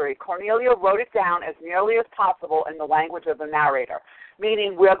history, Cornelia wrote it down as nearly as possible in the language of the narrator,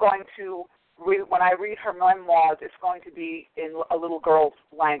 meaning we're going to when I read her memoirs, it's going to be in a little girl's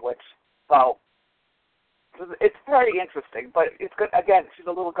language. So it's very interesting, but it's good. Again, she's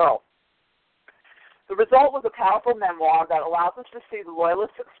a little girl. The result was a powerful memoir that allows us to see the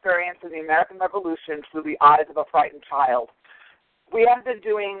Loyalist experience in the American Revolution through the eyes of a frightened child. We have been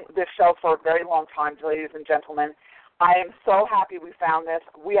doing this show for a very long time, ladies and gentlemen. I am so happy we found this.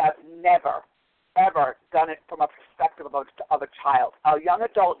 We have never, ever done it from a perspective of a child. A young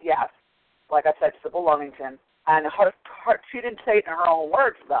adult, yes. Like I said, Sybil Lovington. And she didn't say it in her own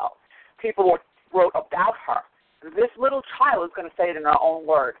words, though. People wrote about her. This little child is going to say it in her own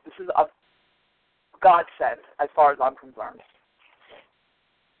words. This is a godsend, as far as I'm concerned.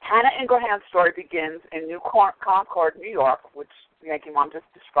 Hannah Ingraham's story begins in New Concord, New York, which Yankeemom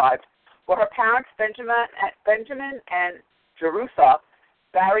just described, where her parents, Benjamin and Jerusha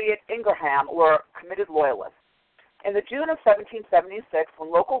Barriott Ingraham, were committed loyalists. In the June of 1776,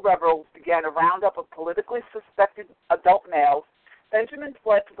 when local rebels began a roundup of politically suspected adult males, Benjamin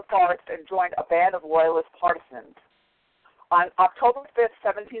fled to the forest and joined a band of loyalist partisans. On October 5th,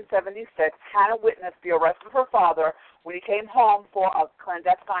 1776, Hannah witnessed the arrest of her father when he came home for a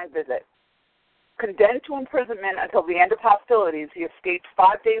clandestine visit. Condemned to imprisonment until the end of hostilities, he escaped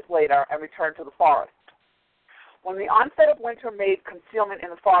 5 days later and returned to the forest. When the onset of winter made concealment in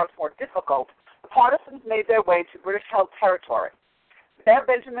the forest more difficult, the partisans made their way to British-held territory. There,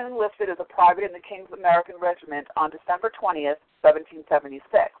 Benjamin enlisted as a private in the King's American Regiment on December 20th, 1776.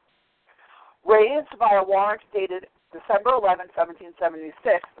 Raised by a warrant dated December 11,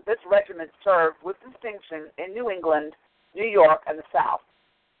 1776, this regiment served with distinction in New England, New York, and the South.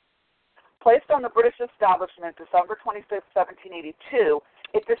 Placed on the British establishment December 25, 1782,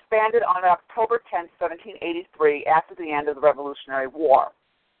 it disbanded on October 10, 1783, after the end of the Revolutionary War.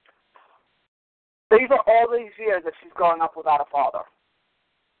 These are all these years that she's growing up without a father.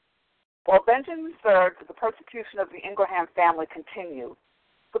 While Benjamin served, the persecution of the Ingraham family continued.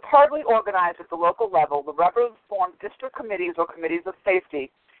 Superbly organized at the local level, the rebels formed district committees or committees of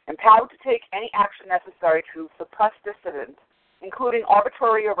safety, empowered to take any action necessary to suppress dissidents, including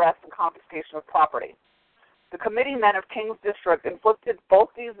arbitrary arrest and confiscation of property. The committeemen of King's District inflicted both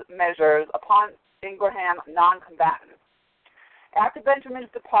these measures upon Ingraham non-combatants. After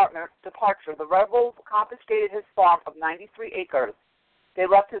Benjamin's departure, the rebels confiscated his farm of 93 acres. They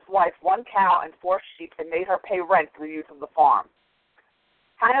left his wife 1 cow and 4 sheep and made her pay rent for the use of the farm.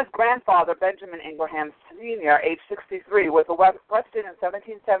 Hannah's grandfather, Benjamin Ingraham Sr., age 63, was arrested in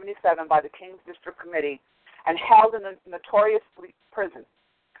 1777 by the King's District Committee and held in the notorious Fleet Prison.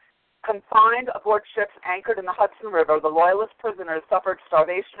 Confined aboard ships anchored in the Hudson River, the Loyalist prisoners suffered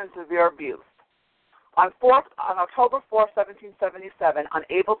starvation and severe abuse. On October 4, 1777,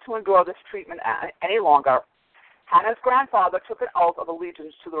 unable to endure this treatment any longer, Hannah's grandfather took an oath of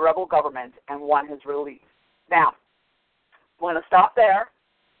allegiance to the rebel government and won his release. Now, I'm going to stop there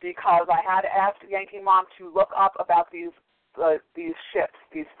because I had asked Yankeemom to look up about these ships,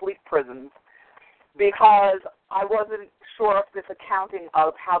 these fleet prisons, because I wasn't sure if this accounting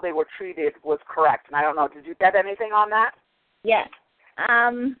of how they were treated was correct. And I don't know, did you get anything on that? Yes.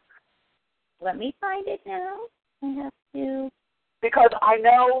 Let me find it now. I have to. Because I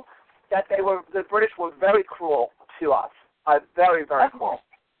know that the British were very cruel to us. Very, very cruel.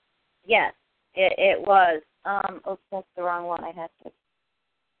 Yes, it was. That's the wrong one. I have to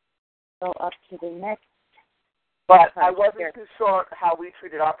go up to the next. But I wasn't too sure how we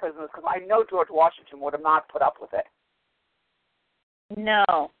treated our prisoners because I know George Washington would have not put up with it.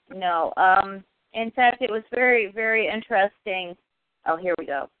 No. In fact, it was very, very interesting. Oh, here we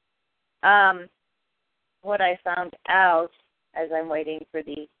go. What I found out as I'm waiting for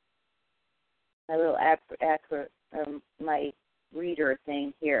my little my reader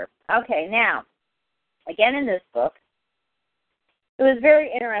thing here. Okay, now, again in this book, it was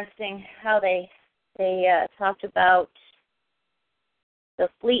very interesting how they talked about the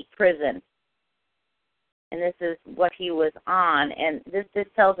Fleet Prison, and this is what he was on, and this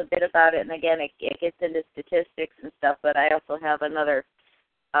tells a bit about it, and again, it gets into statistics and stuff, but I also have another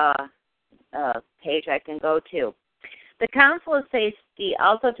page I can go to. The Council of Safety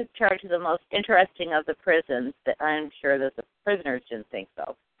also took charge of the most interesting of the prisons, that I'm sure that the prisoners didn't think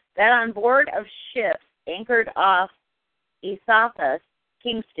so, that on board of ships anchored off Esopus,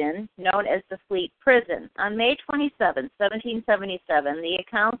 Kingston, known as the Fleet Prison. On May 27, 1777, the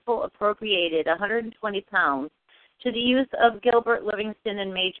Council appropriated £120 to the use of Gilbert Livingston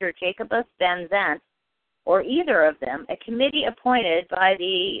and Major Jacobus Van Zandt, or either of them, a committee appointed by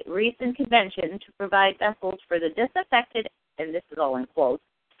the recent convention to provide vessels for the disaffected, and this is all in quotes,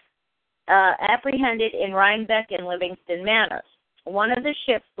 apprehended in Rhinebeck and Livingston manors. One of the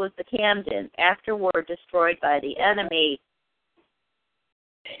ships was the Camden, afterward destroyed by the enemy.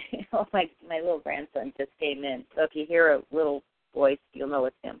 Oh, my little grandson just came in, so if you hear a little voice, you'll know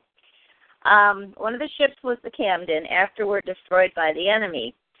it's him. One of the ships was the Camden, afterward destroyed by the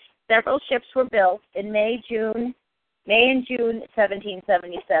enemy. Several ships were built in May and June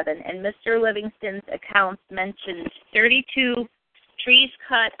 1777, and Mr. Livingston's accounts mentioned 32 trees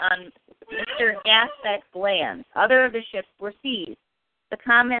cut on Mr. Gaspet's lands. Other of the ships were seized. The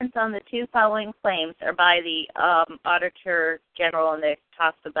comments on the two following claims are by the Auditor General, and they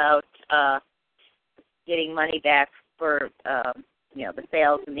talks about getting money back for the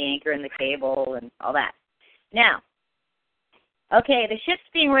sales and the anchor and the cable and all that. Now, okay, the ships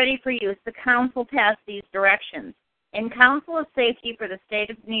being ready for use, the Council passed these directions. In Council of Safety for the State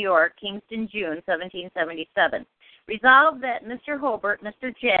of New York, Kingston, June 1777, resolved that Mr. Hobart,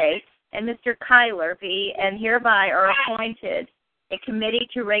 Mr. J., and Mr. Cuyler be and hereby are appointed a committee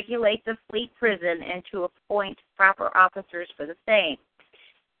to regulate the Fleet Prison and to appoint proper officers for the same.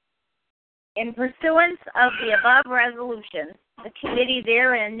 In pursuance of the above resolution, the committee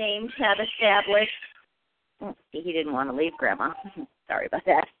therein named have established. He didn't want to leave, Grandma. Sorry about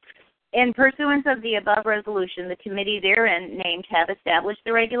that. In pursuance of the above resolution, the committee therein named have established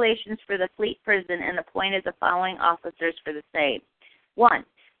the regulations for the Fleet Prison and appointed the following officers for the same. 1.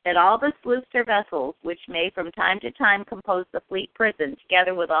 That all the sloops or vessels which may from time to time compose the Fleet Prison,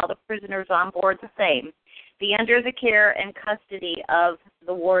 together with all the prisoners on board the same, be under the care and custody of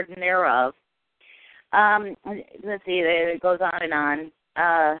the warden thereof. Let's see, it goes on and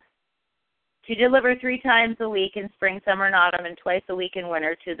on. To deliver 3 times a week in spring, summer, and autumn, and twice a week in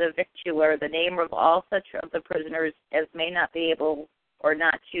winter to the victualler the name of all such of the prisoners as may not be able or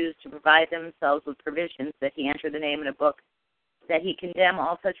not choose to provide themselves with provisions, that he enter the name in a book, that he condemn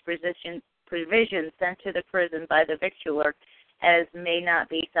all such provisions sent to the prison by the victualler as may not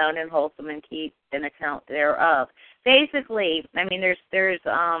be sound and wholesome, and keep an account thereof. Basically, I mean, there's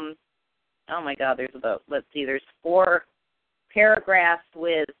oh my God, there's 4 paragraphs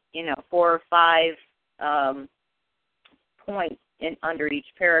with 4 or 5 points under each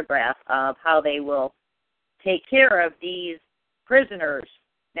paragraph of how they will take care of these prisoners,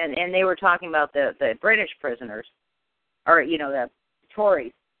 and they were talking about the British prisoners. or, the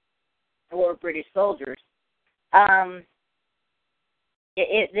Tories or British soldiers.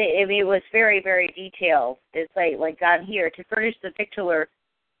 It was very, very detailed. It's like on here, to furnish the victualler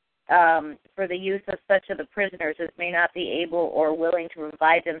for the use of such of the prisoners as may not be able or willing to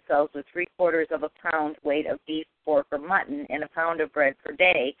provide themselves with 3/4 of a pound weight of beef, pork, or mutton, and a pound of bread per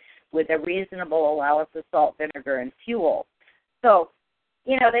day, with a reasonable allowance of salt, vinegar, and fuel. So,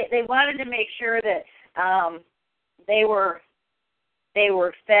 they wanted to make sure that they were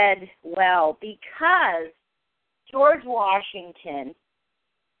fed well, because George Washington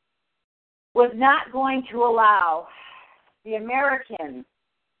was not going to allow the Americans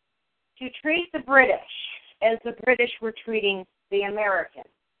to treat the British as the British were treating the Americans,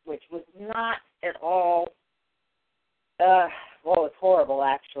 which was not at all, it was horrible,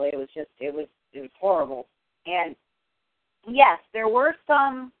 actually. It was horrible. And yes, there were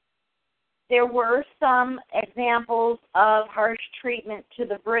some examples of harsh treatment to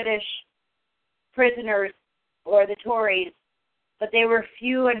the British prisoners or the Tories, but they were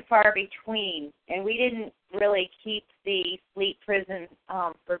few and far between, and we didn't really keep the Fleet prison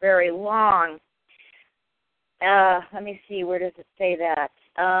for very long. Let me see, where does it say that?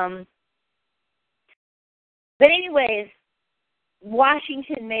 But anyways,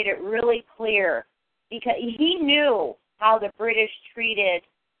 Washington made it really clear, because he knew how the British treated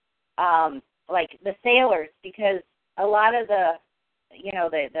the sailors, because a lot of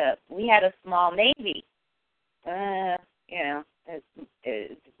we had a small navy.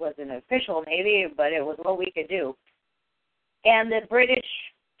 It wasn't an official navy, but it was what we could do. And the British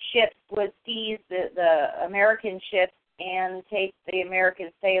ships would seize the American ships and take the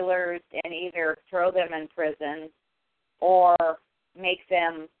American sailors and either throw them in prison or make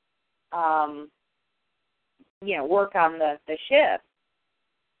them, work on the ship.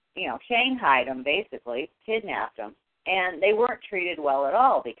 Shanghaied them, basically, kidnapped them. And they weren't treated well at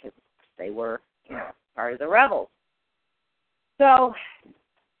all, because they were, part of the rebels. So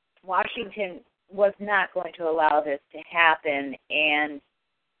Washington was not going to allow this to happen, and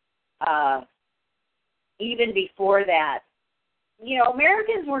even before that,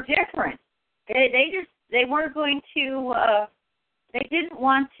 Americans were different. They weren't going to. They didn't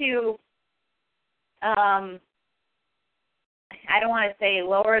want to. I don't want to say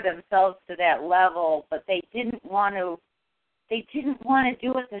lower themselves to that level, but they didn't want to. They didn't want to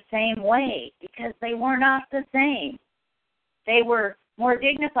do it the same way, because they were not the same. They were more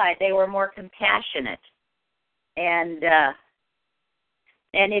dignified. They were more compassionate, and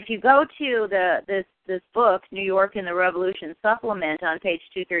if you go to this book, New York and the Revolution supplement, on page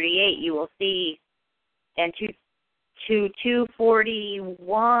 238, you will see, and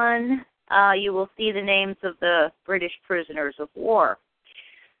 241, you will see the names of the British prisoners of war.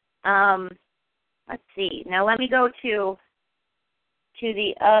 Let's see. Now let me go to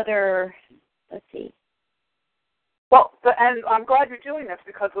the other. Let's see. Well, and I'm glad you're doing this,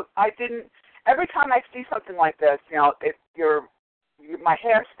 because every time I see something like this, my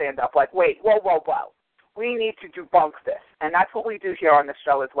hair stand up like, wait, whoa. We need to debunk this. And that's what we do here on the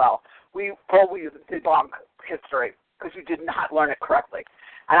show as well. We always debunk history, because you did not learn it correctly.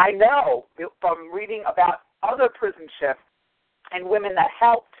 And I know from reading about other prison ships and women that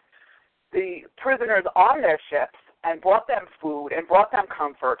helped the prisoners on their ships and brought them food and brought them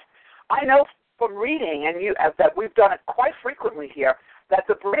comfort, I know from reading, and that we've done it quite frequently here, that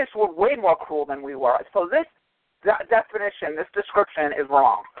the British were way more cruel than we were. So this description is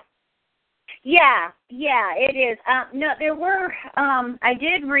wrong. Yeah, it is. No, there were. I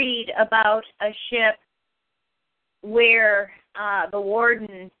did read about a ship where the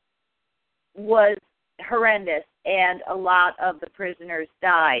warden was horrendous, and a lot of the prisoners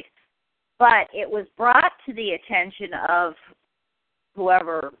died. But it was brought to the attention of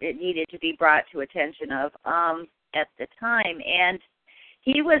whoever it needed to be brought to attention of at the time, and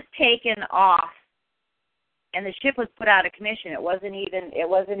he was taken off, and the ship was put out of commission. It wasn't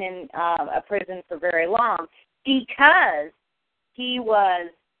in a prison for very long, because he was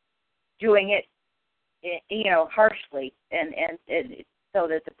doing it, harshly, and so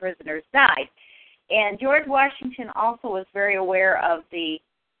that the prisoners died. And George Washington also was very aware of the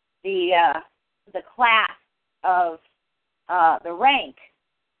class of the rank,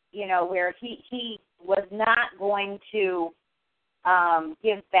 where he was not going to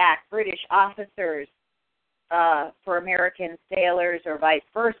give back British officers for American sailors or vice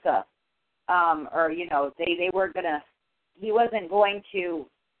versa, they weren't gonna. He wasn't going to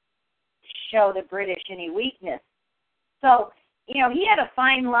show the British any weakness. So, he had a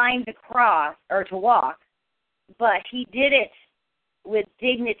fine line to cross or to walk, but he did it with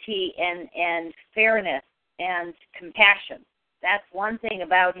dignity and fairness, and compassion. That's one thing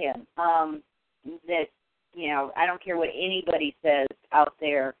about him that, I don't care what anybody says out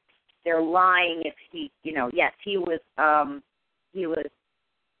there. They're lying if he, yes, he was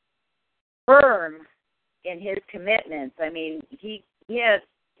firm in his commitments. I mean, he had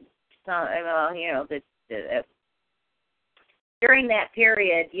some, during that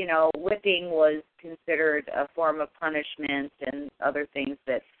period, whipping was considered a form of punishment and other things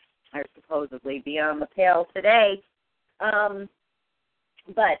that are supposedly beyond the pale today.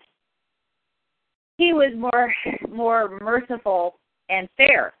 But he was more merciful and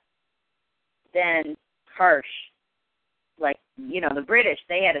fair than harsh. Like, the British,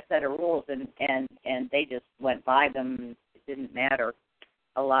 they had a set of rules and they just went by them. It didn't matter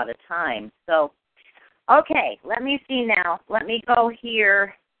a lot of times. So, okay, let me see now. Let me go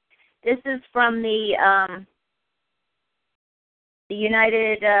here. This is from the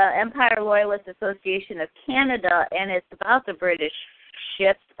United Empire Loyalist Association of Canada, and it's about the British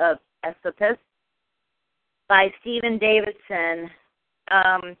ships of Esopus by Stephen Davidson.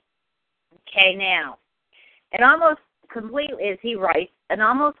 Okay, now, it almost completely, as he writes, an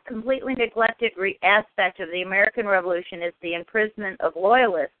almost completely neglected aspect of the American Revolution is the imprisonment of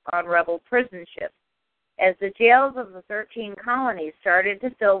loyalists on rebel prison ships. As the jails of the 13 colonies started to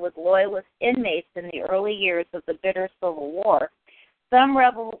fill with loyalist inmates in the early years of the bitter Civil War, some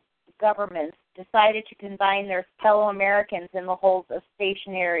rebel governments decided to combine their fellow Americans in the holds of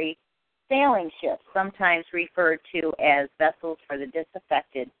stationary sailing ships, sometimes referred to as vessels for the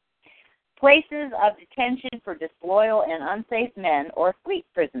disaffected, places of detention for disloyal and unsafe men, or fleet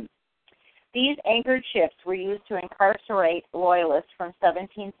prisons. These anchored ships were used to incarcerate loyalists from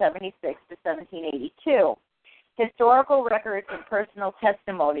 1776 to 1782. Historical records and personal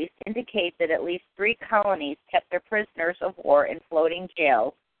testimonies indicate that at least 3 colonies kept their prisoners of war in floating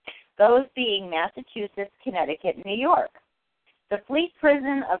jails, those being Massachusetts, Connecticut, and New York. The Fleet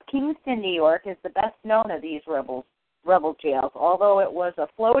Prison of Kingston, New York, is the best known of these rebel jails, although it was a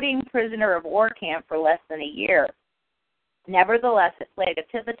floating prisoner of war camp for less than a year. Nevertheless, it played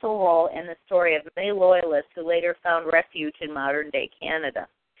a pivotal role in the story of many loyalists who later found refuge in modern-day Canada.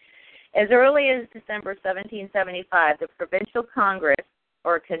 As early as December 1775, the Provincial Congress,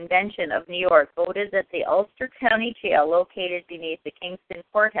 or Convention of New York, voted that the Ulster County Jail, located beneath the Kingston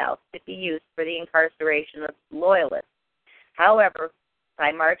Courthouse, could be used for the incarceration of loyalists. However,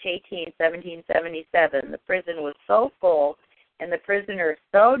 by March 18, 1777, the prison was so full and the prisoners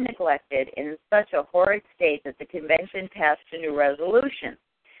so neglected and in such a horrid state that the convention passed a new resolution.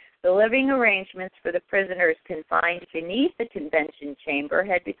 The living arrangements for the prisoners confined beneath the convention chamber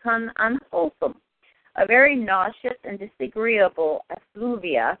had become unwholesome. A very nauseous and disagreeable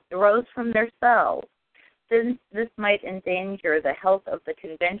effluvia arose from their cells. Since this might endanger the health of the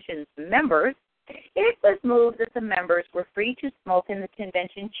convention's members, it was moved that the members were free to smoke in the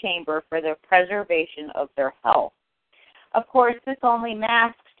convention chamber for the preservation of their health. Of course, this only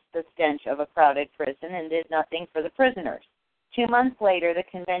masked the stench of a crowded prison and did nothing for the prisoners. 2 months later, the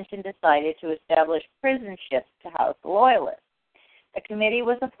convention decided to establish prison ships to house the loyalists. A committee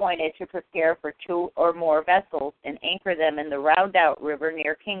was appointed to prepare for 2 or more vessels and anchor them in the Rondout River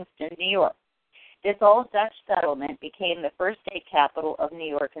near Kingston, New York. This old Dutch settlement became the first state capital of New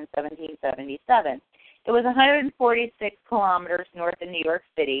York in 1777. It was 146 kilometers north of New York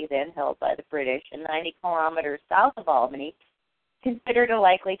City, then held by the British, and 90 kilometers south of Albany, considered a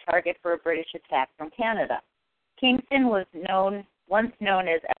likely target for a British attack from Canada. Kingston was once known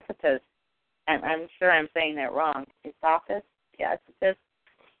as Esopus, and I'm sure I'm saying that wrong. Esopus? Yeah, Esopus.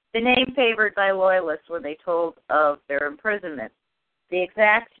 The name favored by loyalists when they told of their imprisonment. The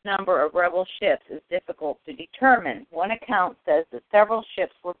exact number of rebel ships is difficult to determine. One account says that several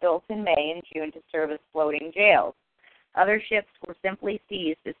ships were built in May and June to serve as floating jails. Other ships were simply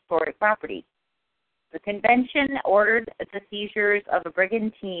seized as historic property. The convention ordered the seizures of a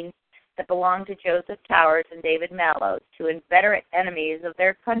brigantine that belonged to Joseph Towers and David Mallows, 2 inveterate enemies of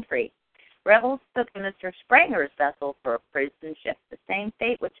their country. Rebels took Mr. Spranger's vessel for a prison ship, the same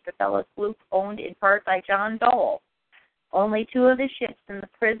fate which befell a sloop owned in part by John Dole. Only 2 of the ships in the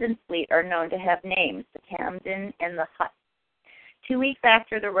prison fleet are known to have names, the Camden and the Hutt. 2 weeks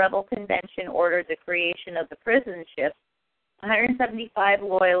after the rebel convention ordered the creation of the prison ships, 175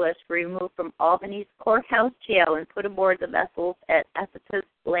 loyalists were removed from Albany's courthouse jail and put aboard the vessels at Esopus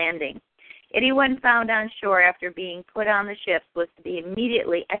Landing. Anyone found on shore after being put on the ships was to be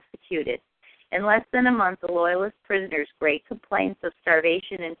immediately executed. In less than a month, the loyalist prisoners' great complaints of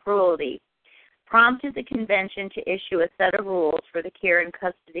starvation and cruelty prompted the convention to issue a set of rules for the care and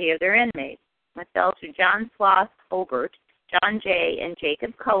custody of their inmates. It fell to John Sloss Hobart, John Jay, and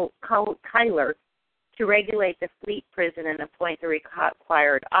Jacob Cuyler to regulate the Fleet Prison and appoint the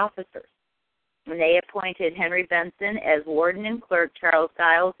required officers. And they appointed Henry Benson as warden and clerk, Charles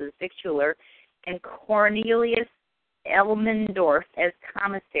Giles as victualler, and Cornelius Elmendorf as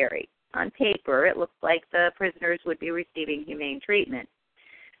commissary. On paper, it looked like the prisoners would be receiving humane treatment.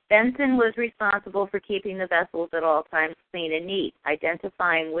 Benson was responsible for keeping the vessels at all times clean and neat,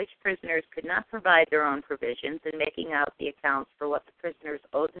 identifying which prisoners could not provide their own provisions, and making out the accounts for what the prisoners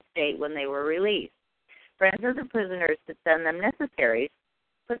owed the state when they were released. Friends of the prisoners could send them necessaries,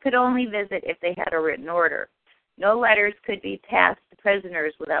 but could only visit if they had a written order. No letters could be passed to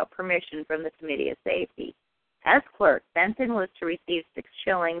prisoners without permission from the Committee of Safety. As clerk, Benson was to receive 6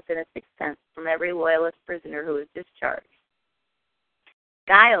 shillings and 6 cents from every Loyalist prisoner who was discharged.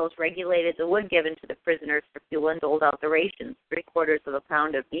 Giles regulated the wood given to the prisoners for fuel and doled out the rations, 3/4 of a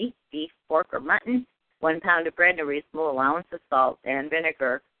pound of beef, pork, or mutton, 1 pound of bread, and a reasonable allowance of salt and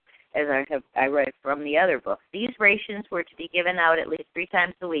vinegar, as I read from the other books. These rations were to be given out at least 3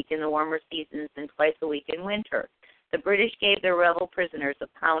 times a week in the warmer seasons and twice a week in winter. The British gave their rebel prisoners a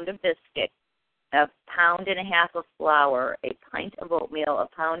pound of biscuit, 1.5 pounds of flour, a pint of oatmeal, a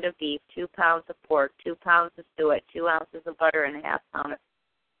pound of beef, 2 pounds of pork, 2 pounds of suet, 2 ounces of butter, and 1/2 pound of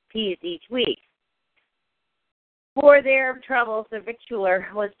peas each week. For their troubles, the victualler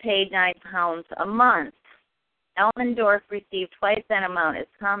was paid 9 pounds a month. Elmendorf received twice that amount as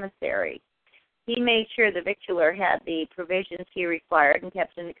commissary. He made sure the victualler had the provisions he required and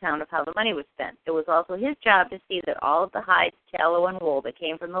kept an account of how the money was spent. It was also his job to see that all of the hides, tallow, and wool that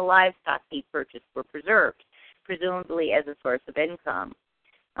came from the livestock he purchased were preserved, presumably as a source of income.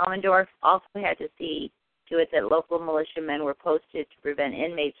 Elmendorf also had to see to it that local militiamen were posted to prevent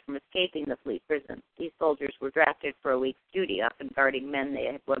inmates from escaping the Fleet Prison. These soldiers were drafted for a week's duty, often guarding men they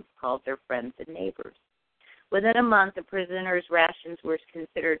had once called their friends and neighbors. Within a month, the prisoners' rations were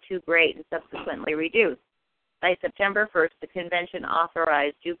considered too great and subsequently reduced. By September 1st, the convention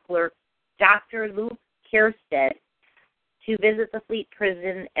authorized Dr. Luke Kierstead to visit the Fleet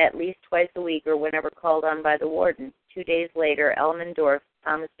Prison at least twice a week or whenever called on by the warden. 2 days later, Elmendorf's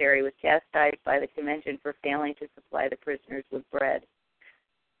commissary was chastised by the convention for failing to supply the prisoners with bread.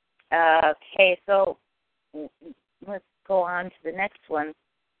 Okay, so let's go on to the next one.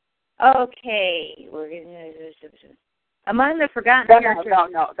 Okay, we're among the forgotten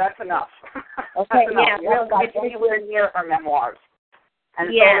characters. No, that's enough. Okay, that's enough. yeah, we haven't got anywhere near her memoirs, and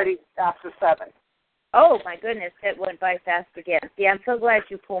it's already after 7. Oh my goodness, it went by fast again. See, I'm so glad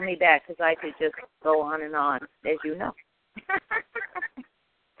you pulled me back because I could just go on and on, as you know.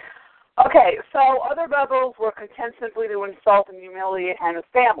 Okay, so other rebels were content simply to insult and humiliate Hannah's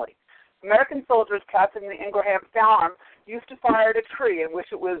family. American soldiers capturing the Ingraham farm used to fire at a tree and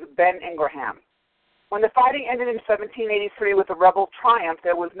wish it was Ben Ingraham. When the fighting ended in 1783 with a rebel triumph,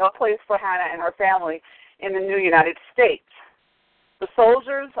 there was no place for Hannah and her family in the new United States. The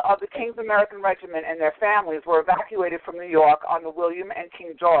soldiers of the King's American Regiment and their families were evacuated from New York on the William and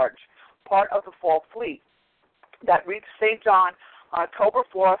King George, part of the Fall Fleet, that reached St. John on October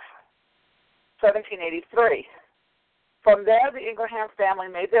 4th, 1783. From there, the Ingraham family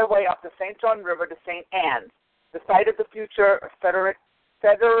made their way up the St. John River to St. Anne's, the site of the future Fredericton.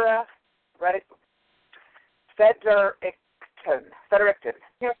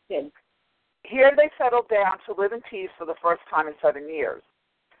 Here they settled down to live in peace for the first time in 7 years.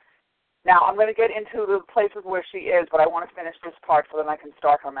 Now, I'm going to get into the places where she is, but I want to finish this part so that I can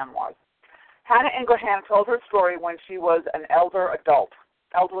start her memoirs. Hannah Ingraham told her story when she was an elderly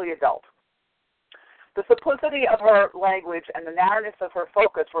adult. The simplicity of her language and the narrowness of her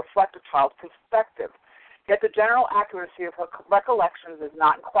focus reflect a child's perspective, yet the general accuracy of her recollections is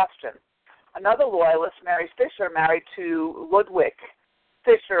not in question. Another loyalist, Mary Fisher, married to Ludwig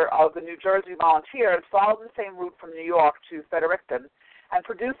Fisher of the New Jersey Volunteers, followed the same route from New York to Fredericton and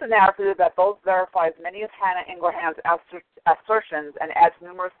produced a narrative that both verifies many of Hannah Ingraham's assertions and adds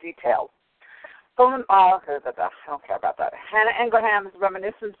numerous details. I don't care about that. Hannah Ingraham's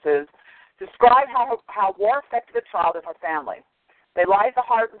reminiscences describe how war affected a child and her family. They lie at the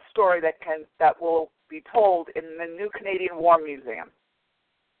heart of the story that will be told in the new Canadian War Museum.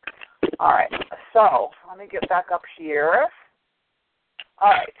 All right, so let me get back up here. All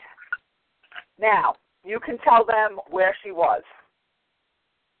right. Now, you can tell them where she was.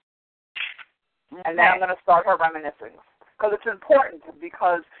 Okay. And then I'm going to start her reminiscing. Because it's important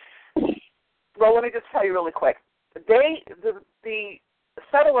because, well, let me just tell you really quick. The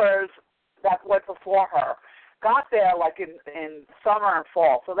settlers that went before her got there like in summer and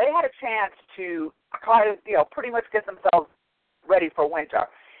fall. So they had a chance to try to, pretty much get themselves ready for winter.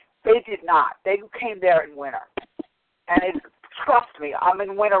 They did not. They came there in winter. And trust me, I'm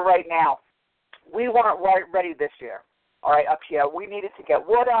in winter right now. we weren't ready this year. All right, up here, we needed to get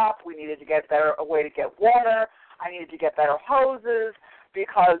wood up. We needed to get a way to get water. I needed to get better hoses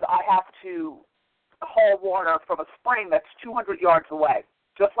because I have to haul water from a spring that's 200 yards away,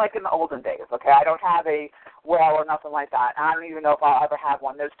 just like in the olden days, okay? I don't have a well or nothing like that. I don't even know if I'll ever have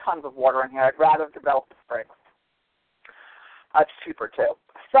one. There's tons of water in here. I'd rather develop the springs. It's cheaper, too.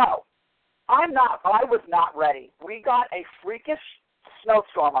 So I was not ready. We got a freakish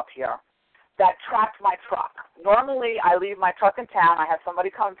snowstorm up here that trapped my truck. Normally, I leave my truck in town. I have somebody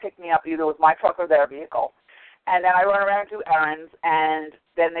come and pick me up, either with my truck or their vehicle. And then I run around and do errands, and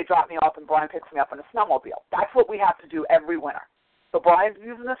then they drop me off, and Brian picks me up in a snowmobile. That's what we have to do every winter. So Brian's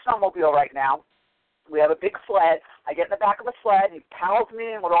using the snowmobile right now. We have a big sled. I get in the back of the sled, and he paddles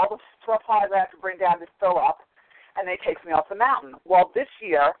me in with all the supplies I have to bring down to fill up, and then he takes me off the mountain. Well, this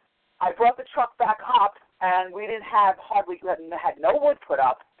year, I brought the truck back up, and we didn't have had no wood put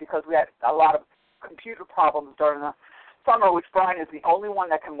up because we had a lot of computer problems during the summer, which Brian is the only one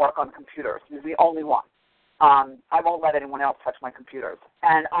that can work on computers. He's the only one. I won't let anyone else touch my computers.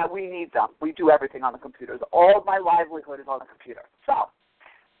 And we need them. We do everything on the computers. All of my livelihood is on the computer. So,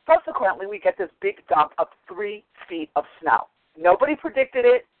 subsequently, we get this big dump of 3 feet of snow. Nobody predicted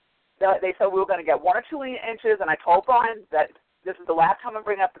it. They said we were going to get 1 or 2 inches, and I told Brian that this is the last time I'm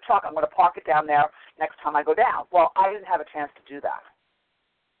bringing up the truck. I'm going to park it down there next time I go down. Well, I didn't have a chance to do that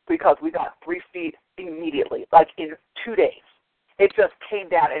because we got 3 feet immediately, like in 2 days. It just came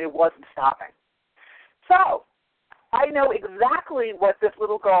down, and it wasn't stopping. So I know exactly what this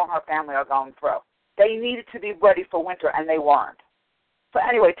little girl and her family are going through. They needed to be ready for winter, and they weren't. So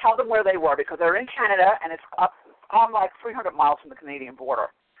anyway, tell them where they were because they're in Canada, and it's up on like 300 miles from the Canadian border.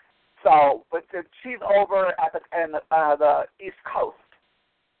 So, but she's over at the East Coast.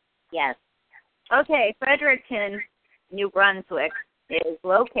 Yes. Okay, Fredericton, New Brunswick is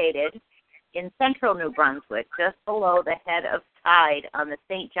located in central New Brunswick, just below the head of tide on the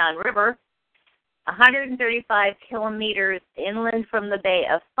St. John River, 135 kilometers inland from the Bay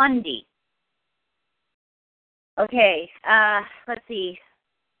of Fundy. Okay, let's see.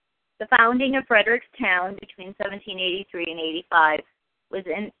 The founding of Fredericktown between 1783 and 85 was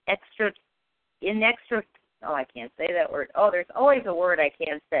I can't say that word. Oh, there's always a word I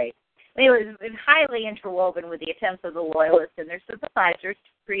can't say. It was highly interwoven with the attempts of the Loyalists and their sympathizers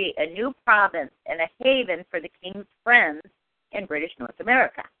to create a new province and a haven for the King's friends in British North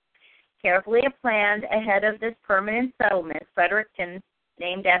America. Carefully planned ahead of this permanent settlement, Fredericton,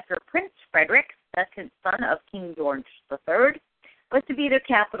 named after Prince Frederick, second son of King George III, was to be their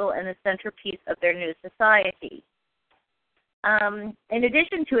capital and the centerpiece of their new society. In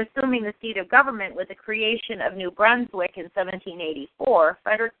addition to assuming the seat of government with the creation of New Brunswick in 1784,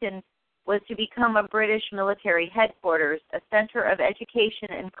 Fredericton was to become a British military headquarters, a center of education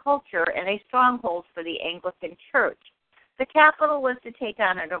and culture, and a stronghold for the Anglican Church. The capital was to take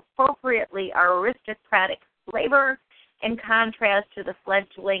on an appropriately aristocratic flavor in contrast to the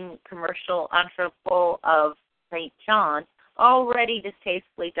fledgling commercial entrepot of St. John, already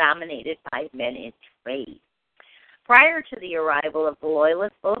distastefully dominated by men in trade. Prior to the arrival of the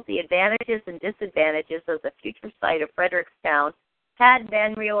Loyalists, both the advantages and disadvantages of the future site of Fredericktown had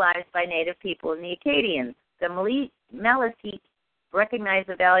been realized by native people and the Acadians. The Maliseet recognized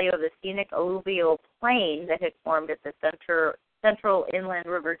the value of the scenic alluvial plain that had formed at the central inland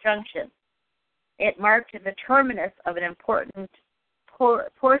river junction. It marked the terminus of an important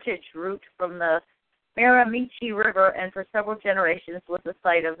portage route from the Miramichi River and for several generations was the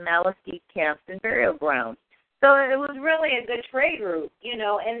site of Maliseet camps and burial grounds. So it was really a good trade route,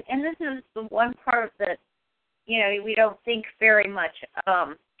 and this is the one part that, we don't think very much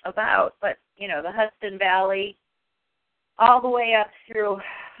about, but, the Hudson Valley, all the way up through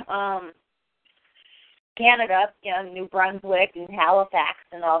Canada, New Brunswick and Halifax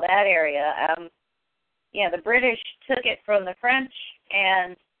and all that area. The British took it from the French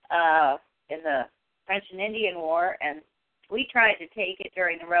and in the French and Indian War, and we tried to take it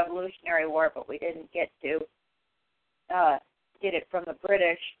during the Revolutionary War, but we didn't get to get it from the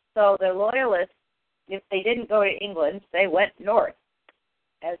British. So the Loyalists, if they didn't go to England, they went north,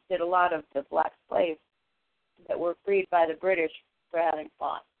 as did a lot of the black slaves that were freed by the British for having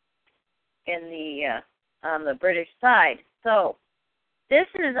fought on the British side. So this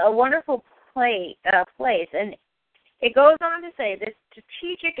is a wonderful place, and it goes on to say the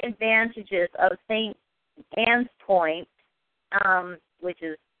strategic advantages of St. Anne's Point, which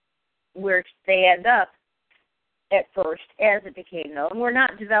is where they end up at first, as it became known, were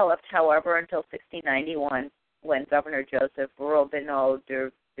not developed, however, until 1691, when Governor Joseph Robinot de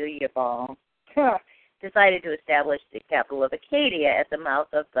Villebon decided to establish the capital of Acadia at the mouth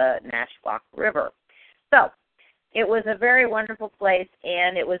of the Nashwauk River. So it was a very wonderful place,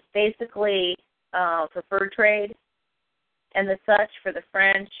 and it was basically for fur trade and the such for the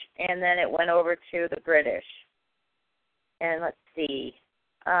French, and then it went over to the British. And let's see.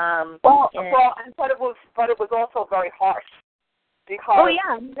 But it was also very harsh because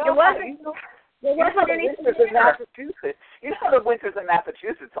it wasn't. There wasn't any winters in Massachusetts. You know how the winters in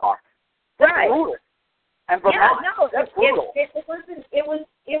Massachusetts are. Right. Brutal. And Vermont, that's brutal.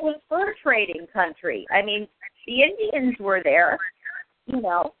 It was fur trading country. I mean, the Indians were there,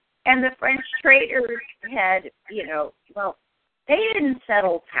 and the French traders had, they didn't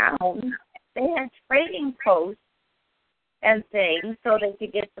settle towns. They had trading posts and things so they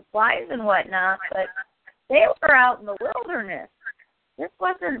could get supplies and whatnot, but they were out in the wilderness. This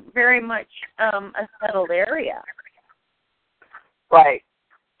wasn't very much a settled area. Right.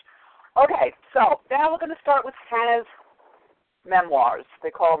 Okay, so now we're going to start with Hannah's memoirs. They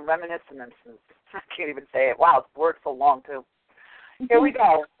call them reminiscences. I can't even say it. Wow, the word's so long, too. Here we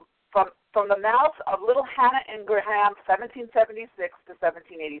go. From the mouth of little Hannah Ingraham, 1776 to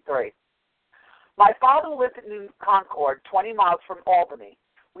 1783. My father lived in New Concord, 20 miles from Albany.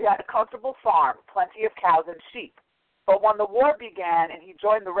 We had a comfortable farm, plenty of cows and sheep. But when the war began and he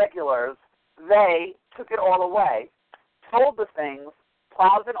joined the regulars, they took it all away, sold the things,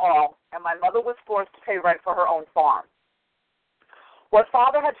 plows and all, and my mother was forced to pay rent for her own farm. What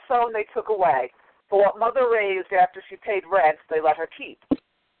father had sown, they took away. But what mother raised after she paid rent, they let her keep.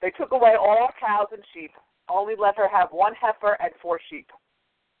 They took away all our cows and sheep, only let her have 1 heifer and 4 sheep.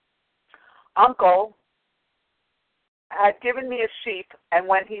 Uncle had given me a sheep, and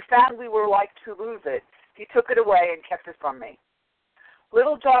when he found we were like to lose it, he took it away and kept it from me.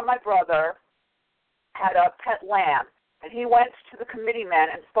 Little John, my brother, had a pet lamb, and he went to the committeemen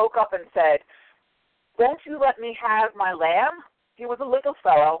and spoke up and said, "Won't you let me have my lamb?" He was a little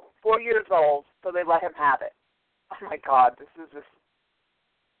fellow, 4 years old, so they let him have it. Oh, my God, this is this.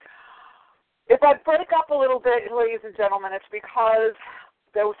 If I break up a little bit, ladies and gentlemen, it's because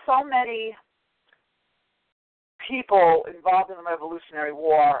there were so many people involved in the Revolutionary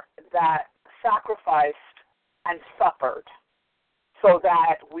War that sacrificed and suffered so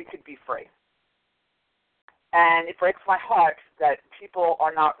that we could be free. And it breaks my heart that people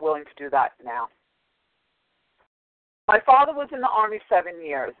are not willing to do that now. My father was in the Army 7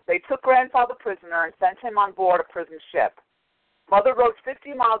 years. They took grandfather prisoner and sent him on board a prison ship. Mother rode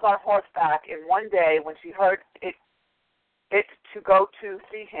 50 miles on horseback in one day when she heard it to go to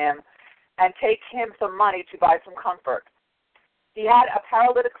see him and take him some money to buy some comfort. He had a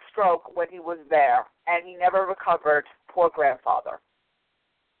paralytic stroke when he was there, and he never recovered, poor grandfather.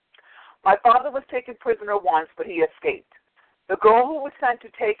 My father was taken prisoner once, but he escaped. The girl who was sent to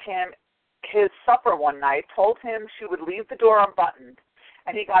take him his supper one night told him she would leave the door unbuttoned,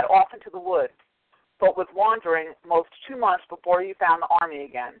 and he got off into the woods, but was wandering most 2 months before he found the army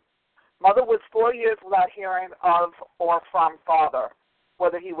again. Mother was 4 years without hearing of or from father,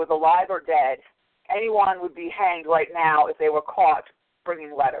 whether he was alive or dead. Anyone would be hanged right now if they were caught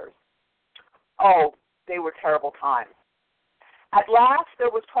bringing letters. Oh, they were terrible times. At last,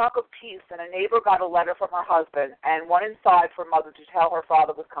 there was talk of peace, and a neighbor got a letter from her husband and went inside for Mother to tell her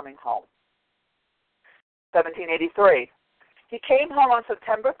father was coming home. 1783. He came home on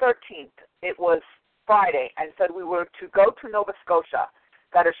September 13th. It was Friday, and said we were to go to Nova Scotia,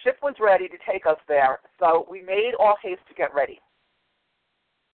 that a ship was ready to take us there, so we made all haste to get ready.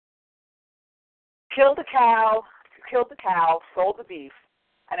 Killed the cow, sold the beef,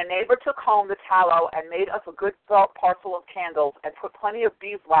 and a neighbor took home the tallow and made us a good parcel of candles and put plenty of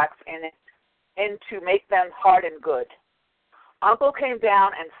beeswax in to make them hard and good. Uncle came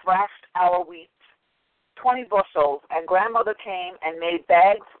down and thrashed our wheat, 20 bushels, and grandmother came and made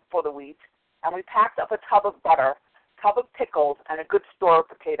bags for the wheat, and we packed up a tub of butter, tub of pickles, and a good store of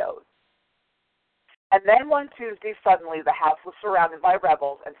potatoes. And then one Tuesday, suddenly, the house was surrounded by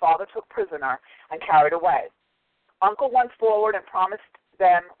rebels, and father took prisoner and carried away. Uncle went forward and promised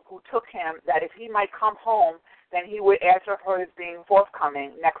them who took him that if he might come home, then he would answer for his being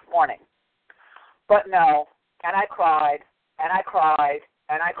forthcoming next morning. But no, and I cried, and I cried,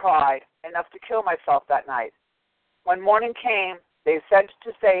 and I cried, enough to kill myself that night. When morning came, they sent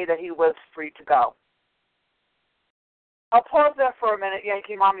to say that he was free to go. I'll pause there for a minute,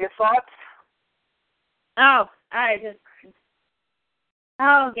 Yankeemom. Your thoughts?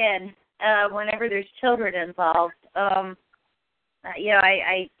 Again, whenever there's children involved, I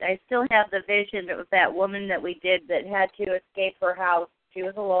still have the vision of that woman that we did that had to escape her house. She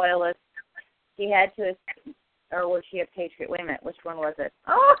was a loyalist. She had to, or was she a patriot? Wait a minute, which one was it?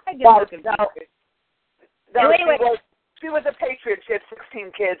 Oh, I guess No, wait. She was a patriot. She had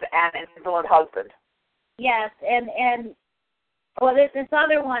 16 kids and an invalid husband. Yes, and well, there's this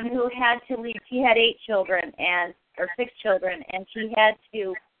other one who had to leave. She had 8 children or 6 children, and she had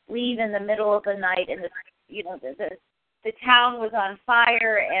to leave in the middle of the night. And the town was on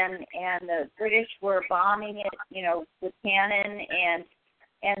fire, and the British were bombing it, with cannon,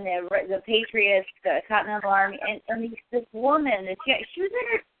 and the Patriots, the Continental Army, and this woman, she was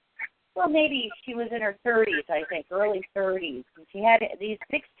in her. Well, maybe she was in her 30s, I think, early 30s. And she had these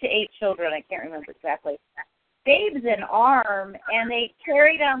 6 to 8 children, I can't remember exactly, babes in arm, and they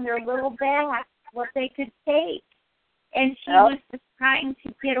carried on their little backs what they could take. And she was just trying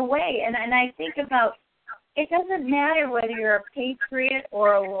to get away. And I think about, it doesn't matter whether you're a patriot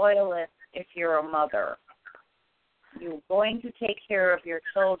or a loyalist if you're a mother. You're going to take care of your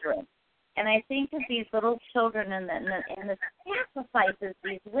children. And I think of these little children and the sacrifices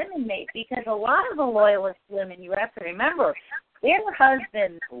these women made, because a lot of the loyalist women, you have to remember, their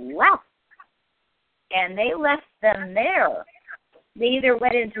husbands left, and they left them there. They either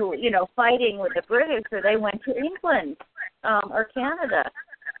went into, fighting with the British, or they went to England or Canada,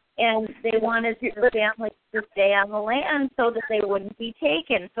 and they wanted the family to stay on the land so that they wouldn't be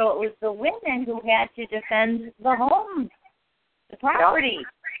taken. So it was the women who had to defend the home, the property. Yeah.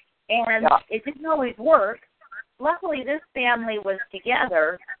 And it didn't always work. Luckily, this family was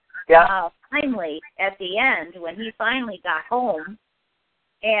together finally at the end when he finally got home.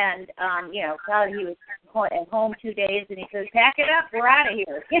 And, probably he was at home 2 days, and he says, pack it up, we're out of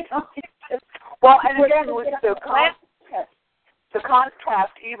here. Well, and again, with the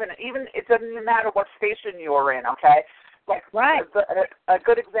contrast, even it doesn't matter what station you're in, okay? Like, right. A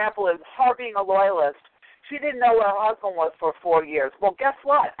good example is her being a loyalist. She didn't know where her husband was for 4 years. Well, guess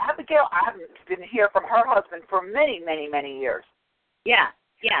what? Abigail Adams didn't hear from her husband for many, many, many years. Yeah.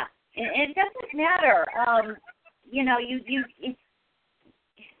 It doesn't matter.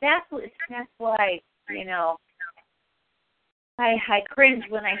 That's why, I cringe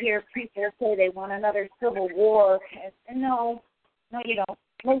when I hear people say they want another civil war. And no, you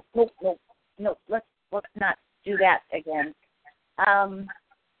don't. No, let's not do that again.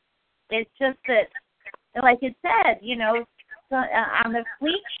 It's just that, like it said, on the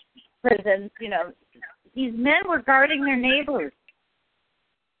fleet prisons, these men were guarding their neighbors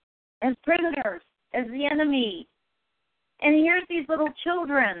as prisoners, as the enemy. And here's these little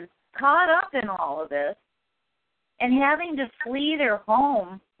children caught up in all of this and having to flee their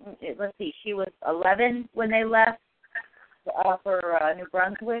home. Let's see, she was 11 when they left for New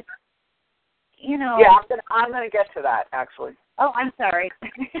Brunswick. Yeah, I'm gonna get to that, actually. Oh, I'm sorry.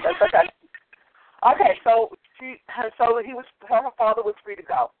 That's okay. Okay, so her father was free to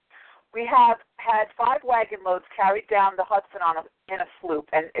go. We have had 5 wagon loads carried down the Hudson in a sloop,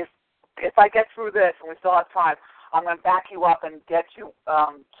 and if I get through this and we still have time, I'm going to back you up and get you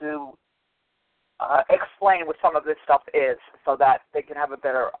to explain what some of this stuff is so that they can have a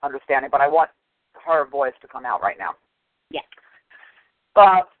better understanding. But I want her voice to come out right now. Yeah.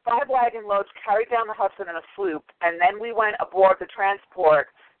 5 wagon loads carried down the Hudson in a sloop, and then we went aboard the transport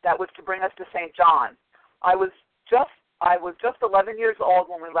that was to bring us to St. John. I was just 11 years old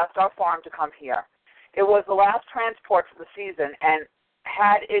when we left our farm to come here. It was the last transport for the season and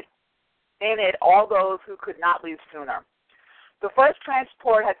had in it all those who could not leave sooner. The first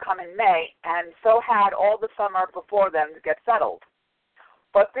transport had come in May, and so had all the summer before them to get settled.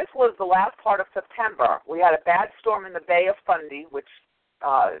 But this was the last part of September. We had a bad storm in the Bay of Fundy, which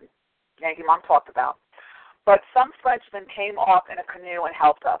Yankeemom talked about. But some Frenchmen came off in a canoe and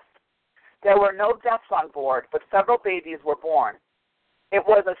helped us. There were no deaths on board, but several babies were born. It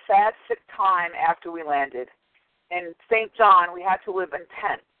was a sad, sick time after we landed. In St. John, we had to live in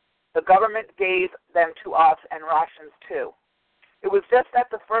tents. The government gave them to us and rations too. It was just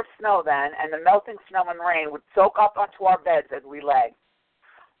at the first snow then, and the melting snow and rain would soak up onto our beds as we lay.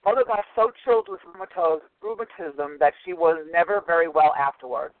 Mother got so chilled with rheumatism that she was never very well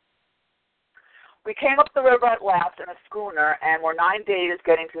afterwards. We came up the river at last in a schooner and were 9 days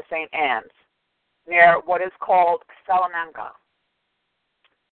getting to St. Anne's, near what is called Salamanca.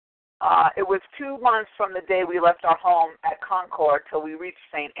 It was 2 months from the day we left our home at Concord till we reached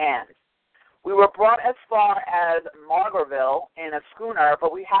St. Anne's. We were brought as far as Margaretville in a schooner,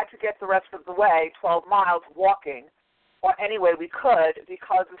 but we had to get the rest of the way, 12 miles, walking, or any way we could,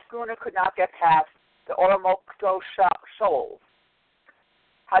 because the schooner could not get past the Oromocto shoals.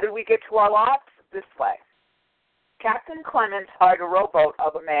 How did we get to our lots? This way. Captain Clemens hired a rowboat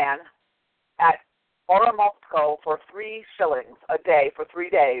of a man at Oromocto for 3 shillings a day for 3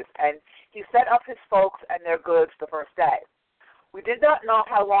 days, and he set up his folks and their goods the first day. We did not know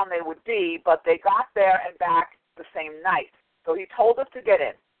how long they would be, but they got there and back the same night. So he told us to get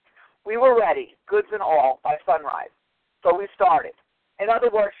in. We were ready, goods and all, by sunrise. So we started. In other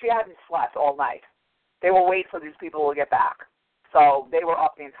words, she hadn't slept all night. They were waiting for these people to get back. So they were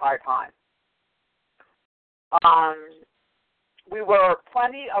up the entire time. There were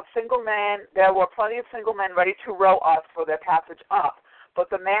plenty of single men ready to row us for their passage up. But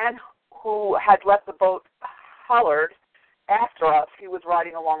the man who had left the boat hollered after us. He was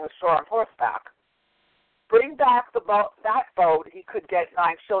riding along the shore on horseback. Bring back that boat, he could get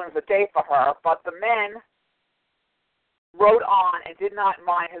 9 shillings a day for her, but the men rode on and did not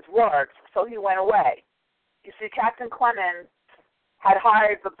mind his words, so he went away. You see, Captain Clemens had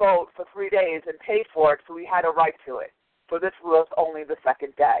hired the boat for 3 days and paid for it, so he had a right to it. So this was only the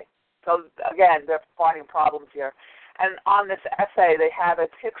second day. So, again, they're finding problems here. And on this essay, they have a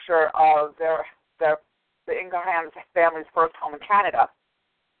picture of the Ingraham family's first home in Canada,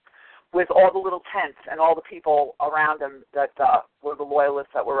 with all the little tents and all the people around them that were the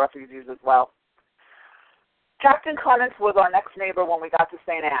loyalists that were refugees as well. Captain Clements was our next neighbor when we got to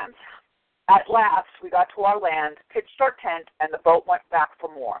St. Anne's. At last, we got to our land, pitched our tent, and the boat went back for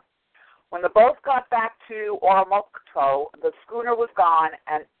more. When the boat got back to Oromocto, the schooner was gone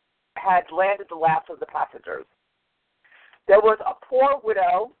and had landed the last of the passengers. There was a poor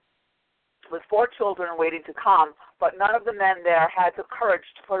widow with 4 children waiting to come, but none of the men there had the courage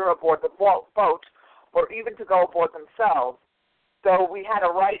to put her aboard the boat or even to go aboard themselves. So we had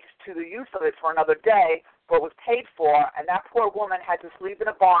a right to the use of it for another day, but was paid for, and that poor woman had to sleep in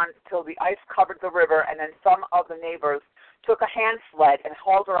a barn till the ice covered the river, and then some of the neighbors took a hand sled and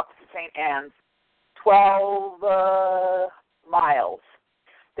hauled her up to St. Anne's, 12 miles.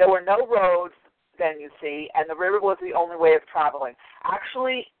 There were no roads then, you see, and the river was the only way of traveling.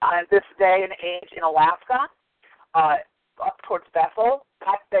 Actually, on this day and age in Alaska, up towards Bethel,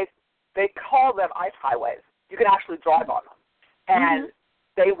 they call them ice highways. You can actually drive on them. And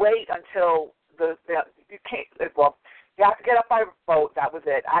they wait until you have to get up by boat. That was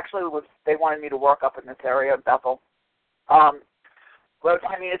it. Actually, they wanted me to work up in this area of Bethel. But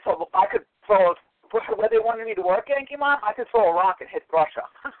I mean, I could throw where they wanted me to work, Yankeemom, I could throw a rock and hit Russia.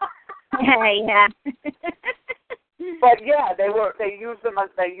 Yeah. But yeah, they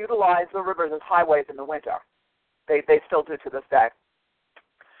utilize the rivers as highways in the winter. They still do to this day.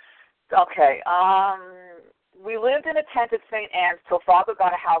 Okay. We lived in a tent at St. Anne's till Father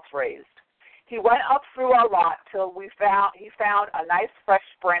got a house raised. He went up through our lot till he found a nice fresh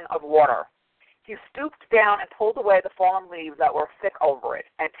spring of water. He stooped down and pulled away the fallen leaves that were thick over it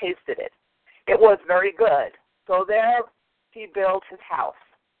and tasted it. It was very good. So there he built his house.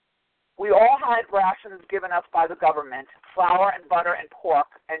 We all had rations given us by the government, flour and butter and pork,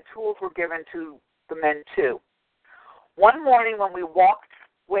 and tools were given to the men too. One morning when we waked,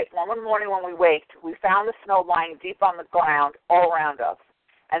 we found the snow lying deep on the ground all around us.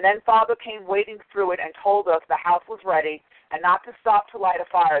 And then Father came wading through it and told us the house was ready and not to stop to light a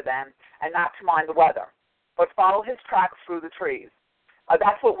fire then and not to mind the weather, but follow his tracks through the trees.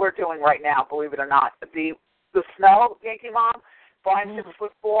 That's what we're doing right now, believe it or not. The snow, Yankeemom, Brian's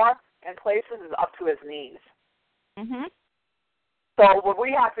 6'4", in places is up to his knees. Mm-hmm. So what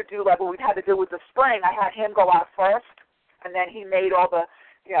we have to do, like what we had to do with the spring, I had him go out first, and then he made all the,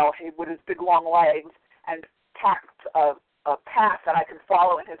 with his big long legs, and packed a path that I can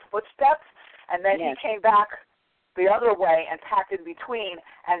follow in his footsteps, and then he came back the other way and packed in between,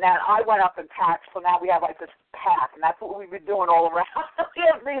 and then I went up and packed, so now we have like this path, and that's what we've been doing all around. We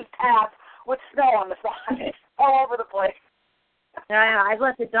have these paths with snow on the side all over the place. I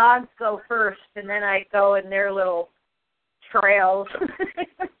let the dogs go first, and then I go in their little trails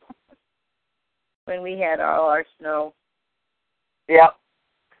when we had all our snow. Yep.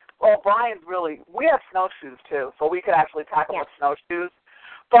 Well, Brian's we have snowshoes too, so we could actually pack them with snowshoes.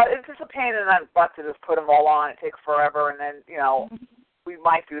 But it's just a pain in the butt to just put them all on. It takes forever, and then, we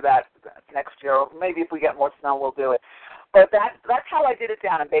might do that next year. Or maybe if we get more snow, we'll do it. But that's how I did it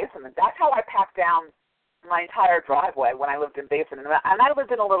down in Basin. That's how I packed down my entire driveway when I lived in Basin. And I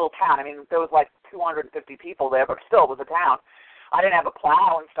lived in a little town. I mean, there was like 250 people there, but still it was a town. I didn't have a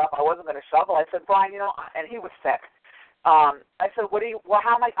plow and stuff. I wasn't going to shovel. I said, Brian, and he was sick. I said,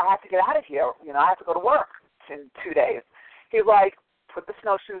 how am I have to get out of here? I have to go to work in 2 days. He's like, put the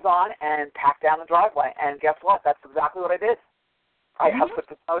snowshoes on and pack down the driveway. And guess what? That's exactly what I did. I have put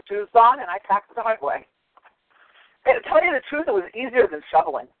the snowshoes on and I packed the driveway. And to tell you the truth, it was easier than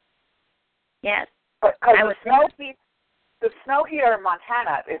shoveling. Yes. Because the snow here in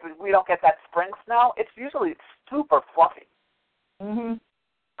Montana, if we don't get that spring snow, it's usually super fluffy. Mm-hmm.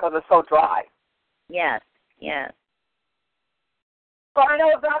 Because it's so dry. Yes, yes. But I know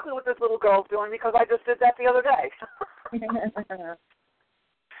exactly what this little girl's doing because I just did that the other day.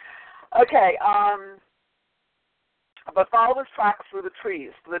 Okay, but followers tracked through the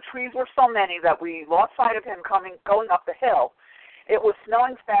trees. The trees were so many that we lost sight of him going up the hill. It was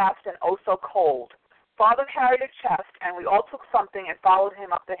snowing fast and oh so cold. Father carried a chest, and we all took something and followed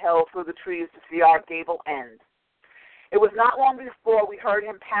him up the hill through the trees to see our gable end. It was not long before we heard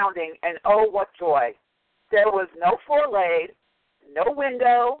him pounding, and oh, what joy. There was no floor laid, no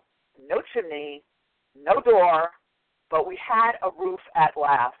window, no chimney, no door, but we had a roof at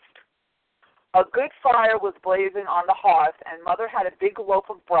last. A good fire was blazing on the hearth, and Mother had a big loaf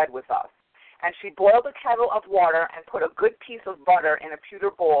of bread with us. And she boiled a kettle of water and put a good piece of butter in a pewter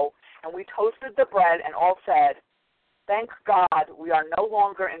bowl, and we toasted the bread and all said, "Thank God we are no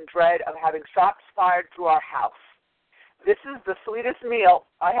longer in dread of having shots fired through our house. This is the sweetest meal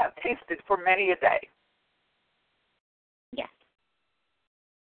I have tasted for many a day." Yes.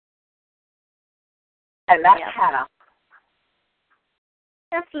 And that's Hannah.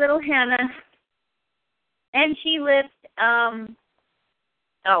 That's little Hannah. And she lived, I'm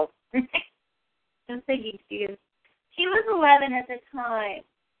thinking she was 11 at the time,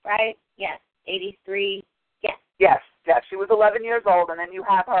 right? Yes. 83. Yes. Yes. She was 11 years old, and then you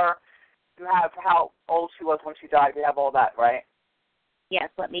have how old she was when she died. You have all that, right? Yes,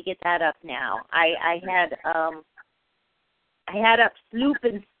 let me get that up now. I had up Sloop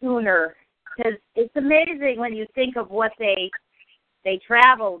and Schooner, because it's amazing when you think of what they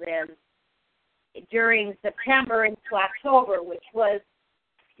traveled in during September into October, which was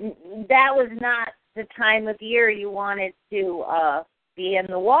not the time of year you wanted to be in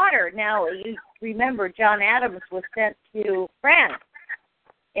the water. Now, you remember John Adams was sent to France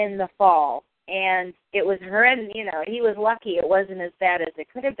in the fall, and it was horrendous. He was lucky it wasn't as bad as it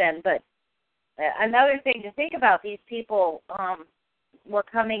could have been. But another thing to think about, these people were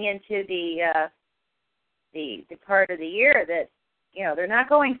coming into the part of the year that, they're not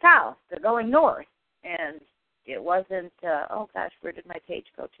going south, they're going north. And it wasn't, where did my page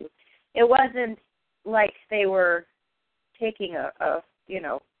go to? It wasn't like they were taking a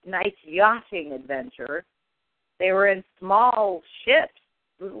nice yachting adventure. They were in small ships.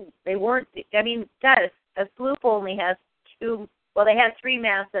 They weren't, a sloop only has they had 3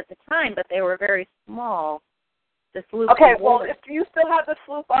 masts at the time, but they were very small. The sloop. Okay, well, if you still have the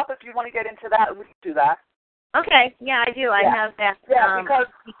sloop up, if you want to get into that, we can do that. Okay, yeah, I do. I have that. Yeah, because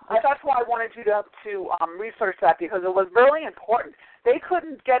that's why I wanted you to research that, because it was really important. They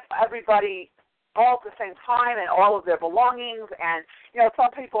couldn't get everybody all at the same time and all of their belongings, and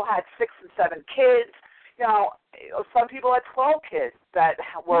some people had 6 and 7 kids. Some people had 12 kids that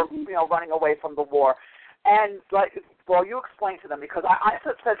were running away from the war, and you explain to them, because I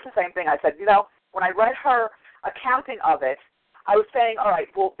said the same thing. I said, when I read her accounting of it, I was saying, all right,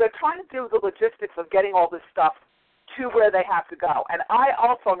 well, they're trying to do the logistics of getting all this stuff to where they have to go. And I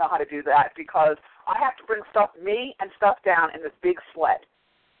also know how to do that, because I have to bring me and stuff down in this big sled,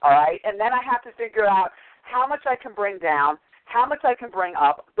 all right? And then I have to figure out how much I can bring down, how much I can bring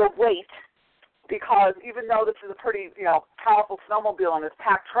up, the weight, because even though this is a pretty, powerful snowmobile and it's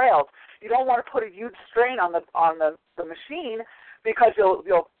packed trails, you don't want to put a huge strain on the machine, because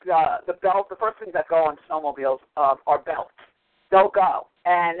the first things that go on snowmobiles are belts. They'll go,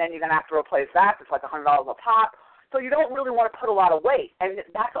 and then you're going to have to replace that. It's like $100 a pop. So you don't really want to put a lot of weight, and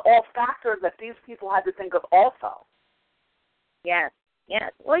that's all factors that these people had to think of also. Yes.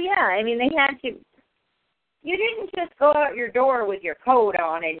 Well, yeah, they had to. You didn't just go out your door with your coat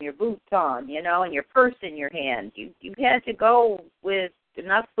on and your boots on, and your purse in your hand. You had to go with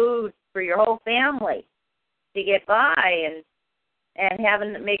enough food for your whole family to get by,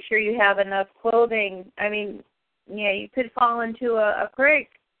 and make sure you have enough clothing. You could fall into a creek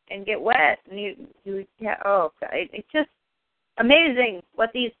and get wet, and it's just amazing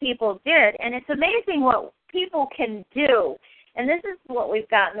what these people did, and it's amazing what people can do, and this is what we've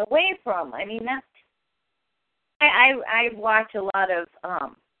gotten away from. I watch a lot of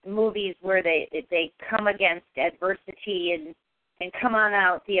movies where they come against adversity and come on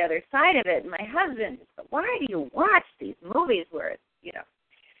out the other side of it. And my husband, why do you watch these movies where it's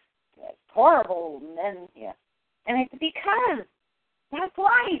it's horrible, and then and it's because that's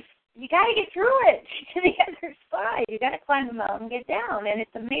life. You got to get through it to the other side. You got to climb the mountain and get down. And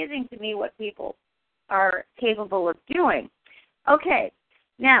it's amazing to me what people are capable of doing. Okay,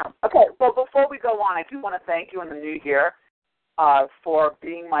 now. Okay, well, before we go on, I do want to thank you in the new year for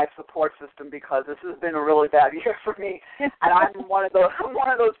being my support system, because this has been a really bad year for me, and I'm one of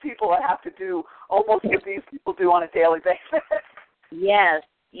those people that have to do almost what these people do on a daily basis. Yes.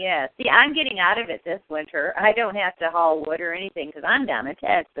 Yeah. See, I'm getting out of it this winter. I don't have to haul wood or anything because I'm down in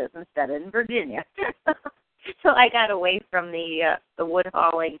Texas instead of in Virginia. So I got away from the wood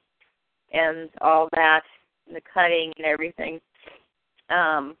hauling and all that, and the cutting and everything.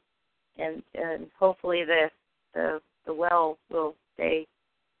 And hopefully the well will stay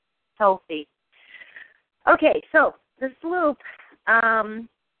healthy. Okay, so the sloop.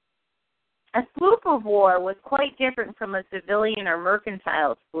 A sloop of war was quite different from a civilian or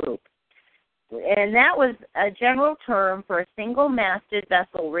mercantile sloop. And that was a general term for a single-masted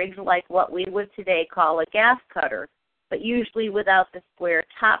vessel rigged like what we would today call a gas cutter, but usually without the square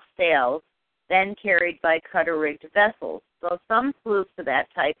topsails, then carried by cutter-rigged vessels. So some sloops of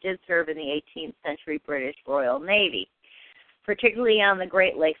that type did serve in the 18th century British Royal Navy, particularly on the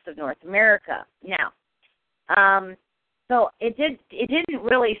Great Lakes of North America. Now, so it didn't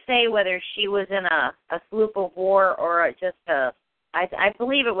really say whether she was in a sloop of war or just a, I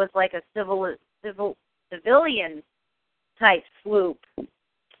believe it was like a civilian type sloop,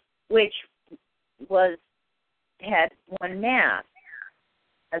 which had one mast,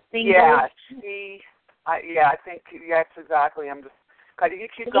 a single. Yeah, I think yes, exactly. I'm just. You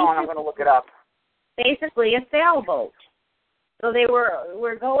keep going. I'm going to look it up. Basically, a sailboat. So they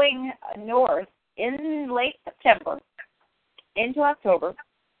were going north in late September into October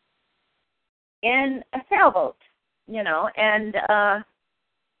in a sailboat, and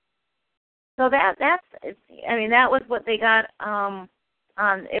so that was what they got on.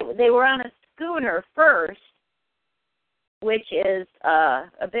 They were on a schooner first, which is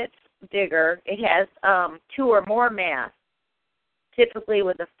a bit bigger. It has 2 or more masts, typically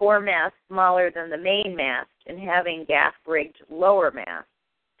with a foremast smaller than the main mast and having gaff-rigged lower mast.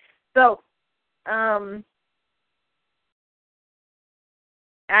 So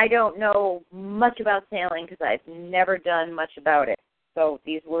I don't know much about sailing because I've never done much about it. So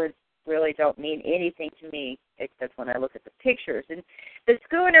these words really don't mean anything to me except when I look at the pictures. And the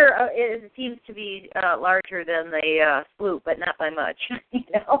schooner seems to be larger than the sloop, but not by much.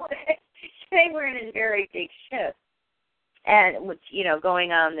 They were in a very big ship, and which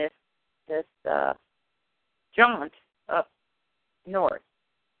going on this jaunt up north.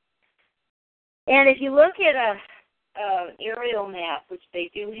 And if you look at an aerial map, which they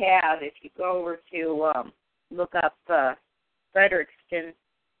do have, if you go over to look up Fredericton,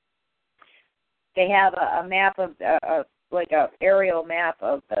 they have a map of like a aerial map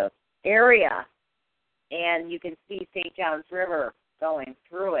of the area, and you can see St. John's River going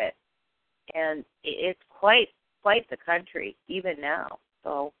through it, and it's quite the country even now.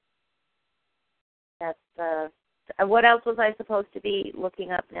 So that's what else was I supposed to be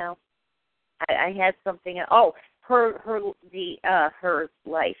looking up now? I had something. Oh, her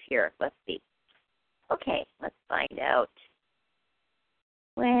life here. Let's see. Okay, let's find out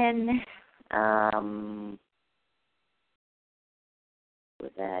when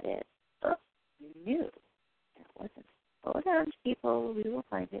was that it? Oh, no, that wasn't. Hold on, people. We will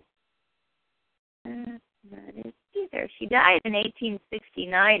find it. That is either. She died in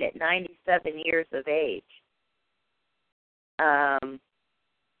 1869 at 97 years of age.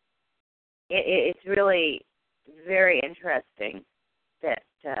 It's really very interesting that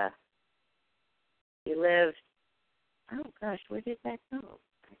he lived. Oh gosh, where did that go?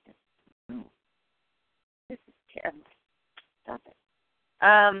 I don't know. This is terrible. Stop it.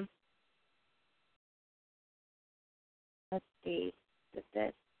 Let's see.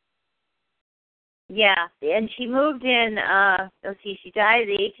 Yeah, and she moved in. She died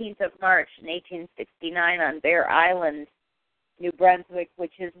the 18th of March in 1869 on Bear Island, New Brunswick,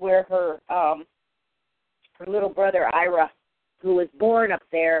 which is where her little brother Ira, who was born up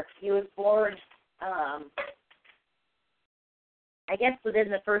there, he was born, I guess within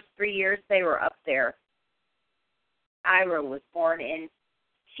the first 3 years they were up there. Ira was born in.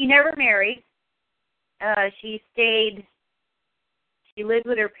 She never married. She lived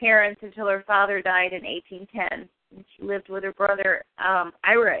with her parents until her father died in 1810. And she lived with her brother,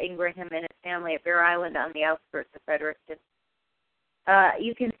 Ira Ingraham, and his family at Bear Island on the outskirts of Fredericton.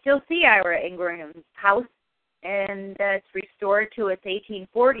 You can still see Ira Ingraham's house, and it's restored to its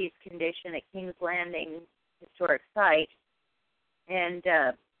 1840s condition at King's Landing Historic Site. And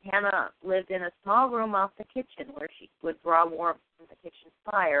Hannah lived in a small room off the kitchen where she would draw warmth from the kitchen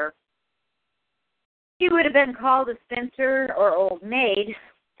fire. She would have been called a spinster or old maid.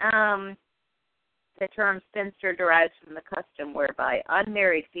 The term spinster derives from the custom whereby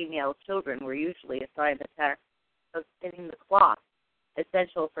unmarried female children were usually assigned the task of spinning the cloth,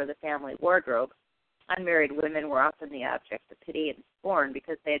 essential for the family wardrobe. Unmarried women were often the object of pity and scorn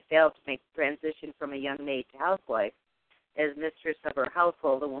because they had failed to make the transition from a young maid to housewife. As mistress of her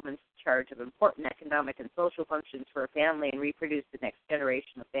household, a woman's in charge of important economic and social functions for a family and reproduce the next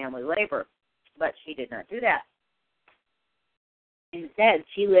generation of family labor. But she did not do that. Instead,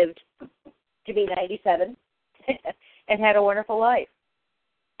 she lived to be 97 and had a wonderful life.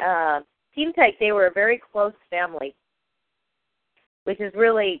 Seems like they were a very close family, which is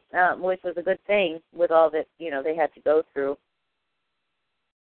really, which was a good thing with all that, they had to go through.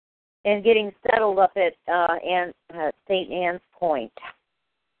 And getting settled up at St. Anne's Point,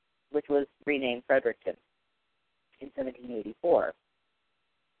 which was renamed Fredericton in 1784.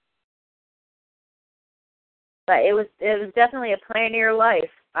 But it was definitely a pioneer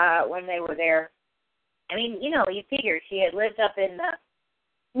life when they were there. I mean, you figure she had lived up in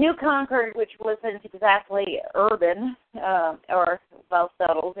New Concord, which wasn't exactly urban or well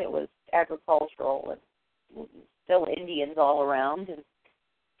settled. It was agricultural and still Indians all around. And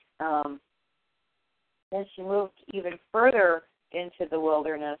then she moved even further into the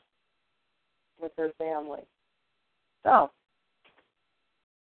wilderness with her family. So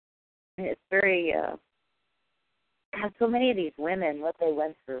it's very, so many of these women, what they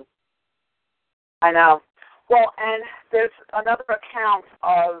went through. I know. Well, and there's another account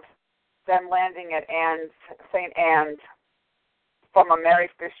of them landing at St. Anne's from a Mary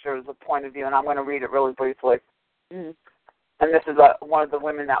Fisher's point of view, and I'm going to read it really briefly. Mm. And this is one of the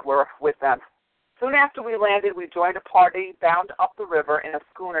women that were with them. Soon after we landed, we joined a party bound up the river in a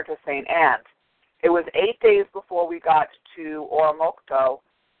schooner to St. Anne's. It was 8 days before we got to Oromocto,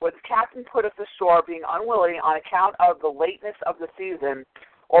 where the captain put us ashore, being unwilling on account of the lateness of the season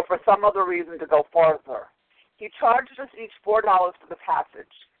or for some other reason to go farther. He charged us each $4 for the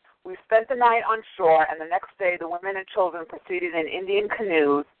passage. We spent the night on shore, and the next day the women and children proceeded in Indian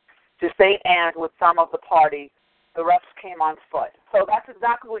canoes to St. Anne's with some of the party. The rest came on foot. So that's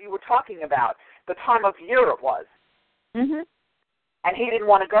exactly what you were talking about, the time of year it was. Mm-hmm. And he didn't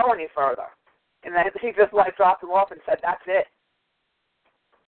want to go any further. And then he just dropped them off and said, that's it.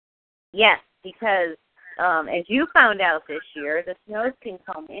 Yes, because as you found out this year, the snows can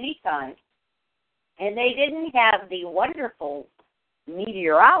come anytime. And they didn't have the wonderful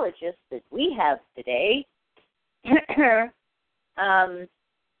meteorologists that we have today to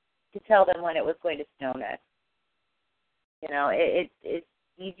tell them when it was going to snow next.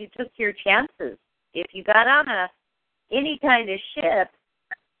 You took your chances. If you got on any kind of ship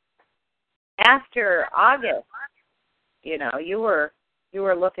after August, you were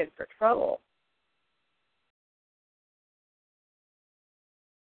looking for trouble.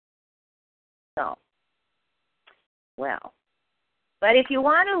 So, well, but if you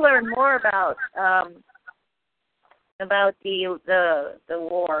want to learn more about the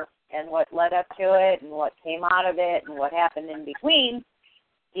war and what led up to it and what came out of it and what happened in between,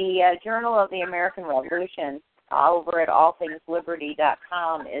 the Journal of the American Revolution over at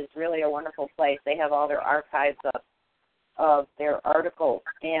allthingsliberty.com is really a wonderful place. They have all their archives up of their articles,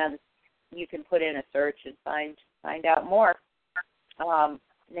 and you can put in a search and find out more.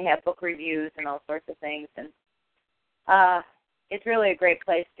 They have book reviews and all sorts of things, and it's really a great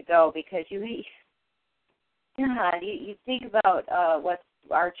place to go because you think about what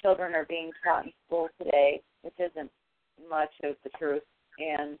our children are being taught in school today, which isn't much of the truth,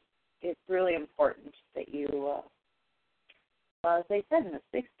 and it's really important that you, as they said in the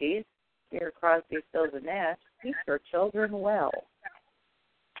 60s, here Crosby, Stills, and Nash, teach your children well.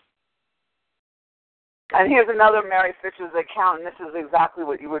 And here's another Mary Fisher's account, and this is exactly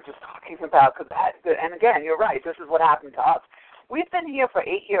what you were just talking about. And again, you're right. This is what happened to us. We've been here for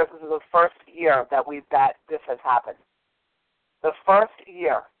 8 years. This is the first year that this has happened. The first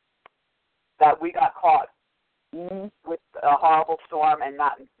year that we got caught with a horrible storm and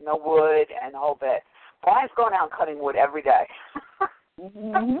no wood and the whole bit. Brian's going out cutting wood every day.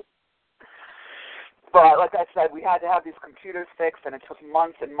 Mm-hmm. But like I said, we had to have these computers fixed, and it took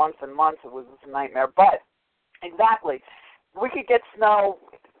months and months and months. It was just a nightmare. But exactly, we could get snow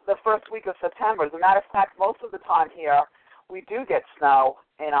the first week of September. As a matter of fact, most of the time here, we do get snow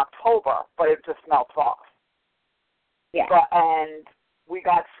in October, but it just melts off. Yeah. And we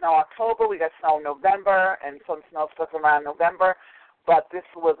got snow October, we got snow November, and some snow stuck around November. But this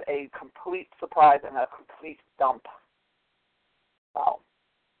was a complete surprise and a complete dump. So,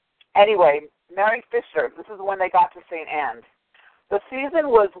 anyway, Mary Fisher, this is when they got to St. Anne's. The season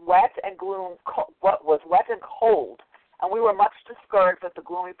was wet and cold, and we were much discouraged at the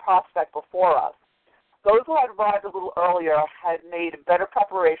gloomy prospect before us. Those who had arrived a little earlier had made better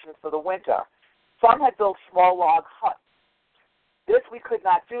preparations for the winter. Some had built small log huts. This we could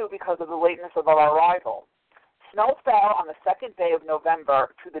not do because of the lateness of our arrival. Snow fell on the second day of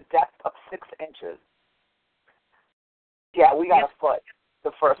November to the depth of 6 inches. Yeah, we got a foot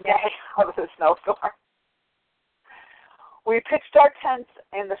the first day of the snowstorm. We pitched our tents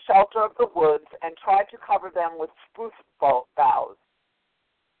in the shelter of the woods and tried to cover them with spruce boughs.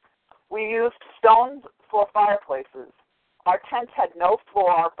 We used stones for fireplaces. Our tents had no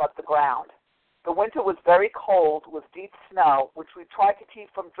floor but the ground. The winter was very cold with deep snow, which we tried to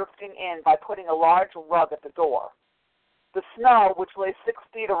keep from drifting in by putting a large rug at the door. The snow, which lay 6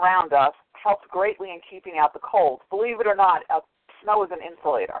 feet around us, helped greatly in keeping out the cold. Believe it or not, snow is an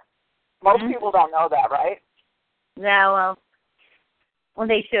insulator. Most people don't know that, right? No, well,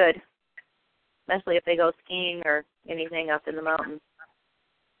 they should, especially if they go skiing or anything up in the mountains.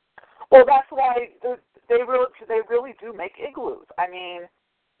 Well, that's why they really do make igloos. I mean,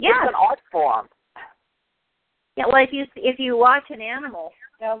 it's an art form. Yeah, well, if you watch an animal,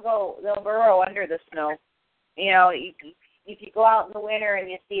 they'll burrow under the snow. You know, if you go out in the winter and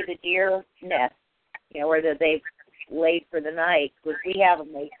you see the deer nest, you know, where they've laid for the night, because we have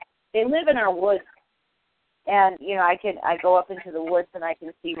them, they live in our woods, and you know, I go up into the woods and I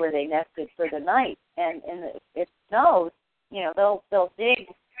can see where they nested for the night, and if it snows, you know, they'll dig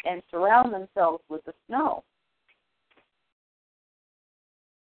and surround themselves with the snow.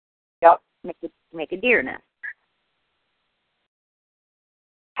 Yep. Make a deer nest.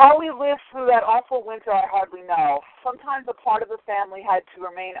 How we lived through that awful winter, I hardly know. Sometimes a part of the family had to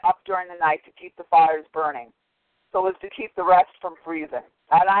remain up during the night to keep the fires burning, so as to keep the rest from freezing.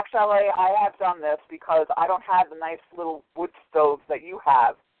 And actually, I have done this because I don't have the nice little wood stoves that you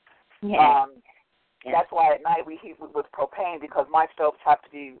have. Yeah. That's why at night we heat with propane, because my stoves have to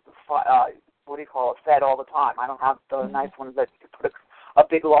be, fed all the time. I don't have the nice ones that you put a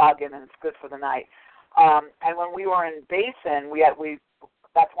big log in and it's good for the night. And when we were in Basin,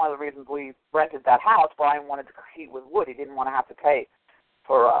 that's one of the reasons we rented that house. Brian wanted to heat with wood. He didn't want to have to pay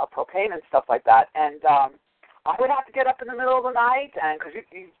for propane and stuff like that. And I would have to get up in the middle of the night, and because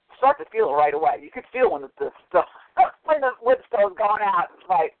you start to feel it right away. You could feel when when the wood stove's gone out. It's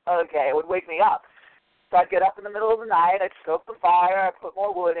like, okay, it would wake me up. So I'd get up in the middle of the night, I'd stoke the fire, I'd put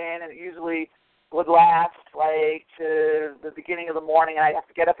more wood in, and it usually would last like to the beginning of the morning, and I'd have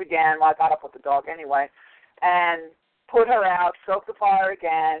to get up again. Well, I got up with the dog anyway, and put her out, stoke the fire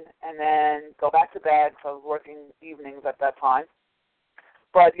again, and then go back to bed. So I was working evenings at that time.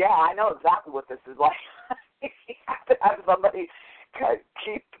 But, yeah, I know exactly what this is like. You have to have somebody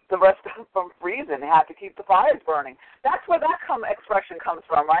keep the rest of them from freezing. They have to keep the fires burning. That's where that expression comes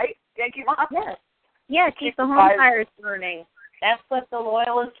from, right? Yankeemom? Yes. Yeah, keep the home fires burning. That's what the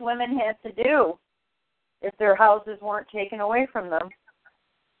loyalist women had to do if their houses weren't taken away from them.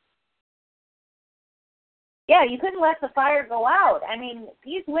 Yeah, you couldn't let the fire go out. I mean,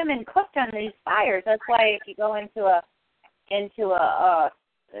 these women cooked on these fires. That's why if you go into a 18th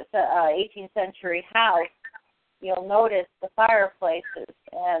century house, you'll notice the fireplaces.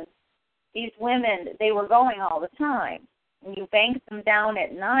 And these women, they were going all the time. And you banked them down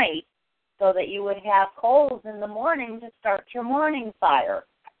at night so that you would have coals in the morning to start your morning fire.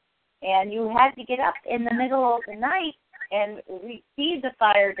 And you had to get up in the middle of the night and feed the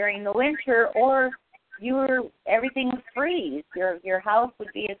fire during the winter, or everything would freeze. Your house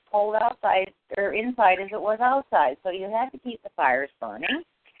would be as cold outside or inside as it was outside. So you had to keep the fires burning.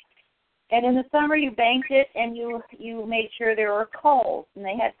 And in the summer you banked it, and you made sure there were coals, and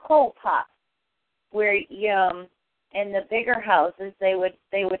they had coal pots where in the bigger houses they would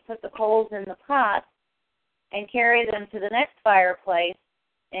put the coals in the pot and carry them to the next fireplace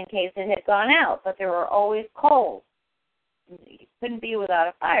in case it had gone out. But there were always coals. You couldn't be without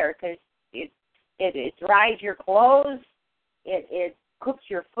a fire because it dried your clothes, it cooked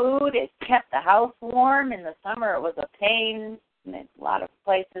your food, it kept the house warm. In the summer it was a pain. And a lot of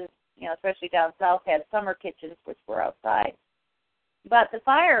places, especially down south, had summer kitchens which were outside. But the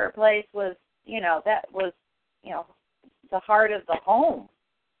fireplace was, that was, the heart of the home.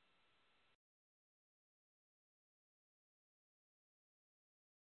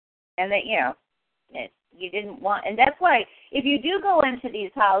 And that, you didn't want, and that's why if you do go into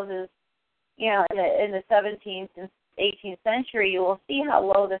these houses, in the 17th and 18th century, you will see how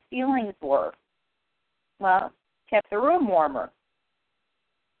low the ceilings were. Well, kept the room warmer.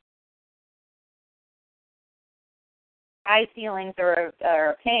 High ceilings are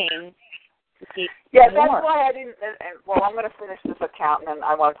a pain to keep that's warm. why I didn't. Well, I'm going to finish this account, and then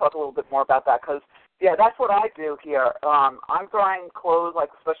I want to talk a little bit more about that because, that's what I do here. I'm drying clothes, like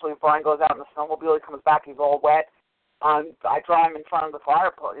especially if Brian goes out in the snowmobile, he comes back, he's all wet. I dry them in front of the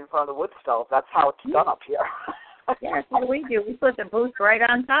fireplace, in front of the wood stove. That's how it's done up here. Yeah, that's what we do. We put the boots right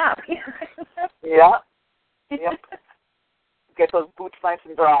on top. Yeah. Yep. Get those boots nice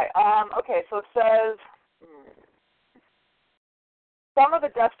and dry. Okay, so it says, Some of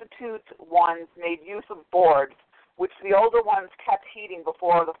the destitute ones made use of boards, which the older ones kept heating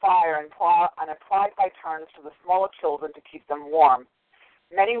before the fire and applied by turns to the smaller children to keep them warm.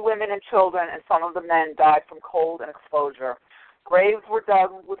 Many women and children and some of the men died from cold and exposure. Graves were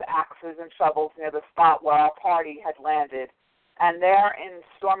dug with axes and shovels near the spot where our party had landed, and there in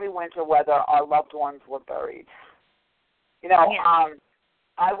stormy winter weather our loved ones were buried. You know,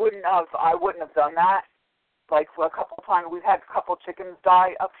 I wouldn't have done that. Like for a couple of times, we've had a couple of chickens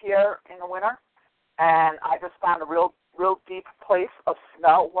die up here in the winter, and I just found a real deep place of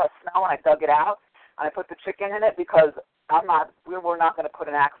snow, and I dug it out, and I put the chicken in it because we're not going to put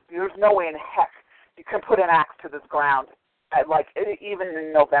an axe. There's no way in heck you can put an axe to this ground. Even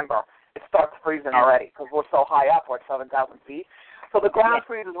in November, it starts freezing already because we're so high up, we're at 7,000 feet. So the ground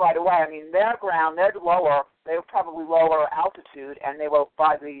freezes right away. I mean, their ground, they're lower. They were probably lower altitude, and they were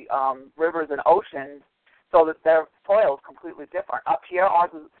by the rivers and oceans, so that their soil is completely different. Up here, ours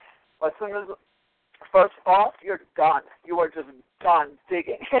is, as soon as first off, you're done. You are just done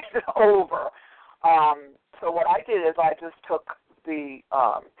digging. It's over. So what I did is I just took we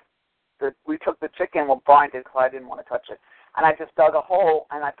took the chicken, well, Brian did because I didn't want to touch it, and I just dug a hole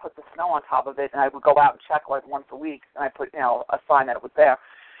and I put the snow on top of it, and I would go out and check like once a week, and I put, a sign that it was there,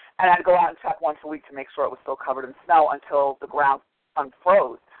 and I'd go out and check once a week to make sure it was still covered in snow until the ground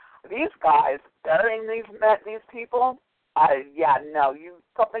unfroze. These guys burying these people,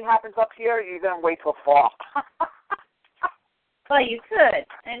 something happens up here, you're gonna wait till fall. Well, you could.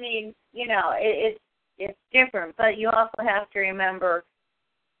 I mean, it's different, but you also have to remember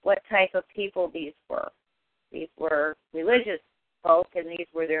what type of people these were. These were religious folk, and these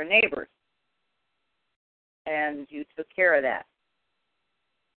were their neighbors. And you took care of that.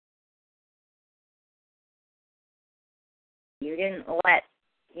 You didn't let,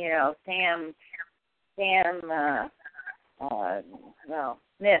 Sam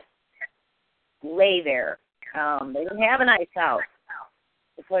Smith lay there. They didn't have a nice house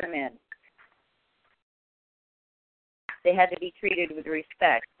to put him in. They had to be treated with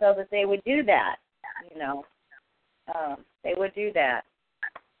respect, so that they would do that. They would do that.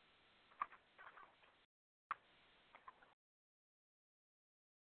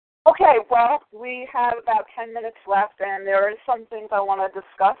 Okay, well, we have about 10 minutes left, and there are some things I want to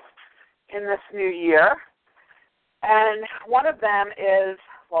discuss in this new year. And one of them is,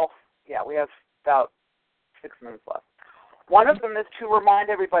 we have about 6 minutes left. One of them is to remind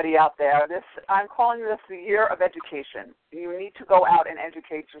everybody out there, I'm calling this the year of education. You need to go out and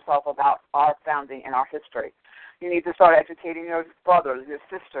educate yourself about our founding and our history. You need to start educating your brothers, your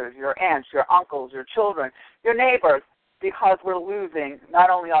sisters, your aunts, your uncles, your children, your neighbors, because we're losing not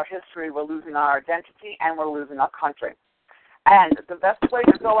only our history, we're losing our identity, and we're losing our country. And the best way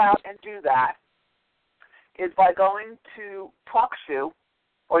to go out and do that is by going to TalkShoe,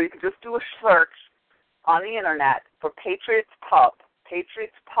 or you can just do a search on the internet for Patriots Pub,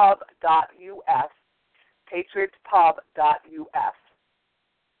 patriotspub.us, patriotspub.us.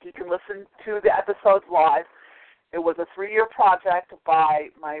 You can listen to the episodes live. It was a 3-year project by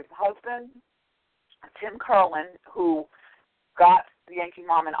my husband, Tim Curlin, who got the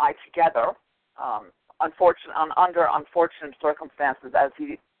Yankeemom and I together, under unfortunate circumstances, as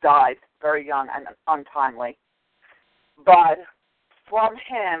he died very young and untimely. But from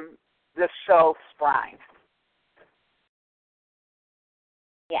him, this show sprang.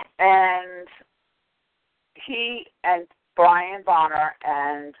 Yeah. And he and Brian Bonner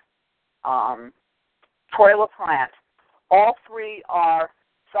and Troy LaPlante, all three are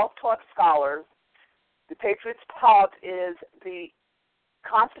self-taught scholars. The Patriots Pub is the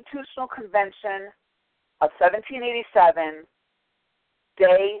Constitutional Convention of 1787,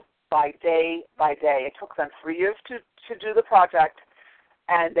 day by day by day. It took them 3 years to do the project,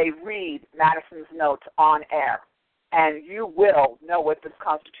 and they read Madison's notes on air. And you will know what this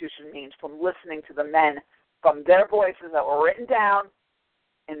Constitution means from listening to the men, from their voices that were written down,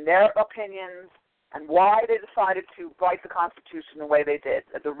 in their opinions, and why they decided to write the Constitution the way they did.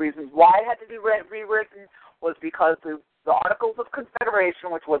 The reasons why it had to be rewritten was because the Articles of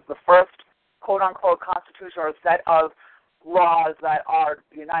Confederation, which was the first quote-unquote Constitution or a set of laws that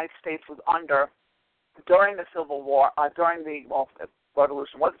the United States was under during the Civil War, during the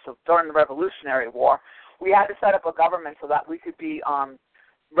Revolutionary War, we had to set up a government so that we could be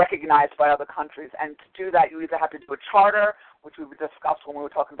recognized by other countries. And to do that, you either have to do a charter, which we discussed when we were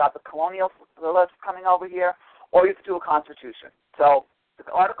talking about the colonialists coming over here, or you have to do a constitution. So the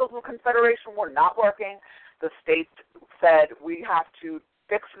Articles of Confederation were not working. The states said, we have to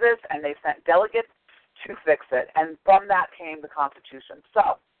fix this, and they sent delegates to fix it. And from that came the Constitution.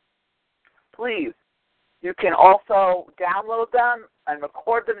 So please You can also download them and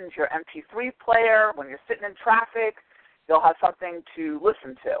record them into your MP3 player. When you're sitting in traffic, you'll have something to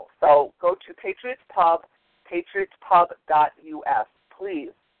listen to. So go to Patriots Pub, patriotspub.us.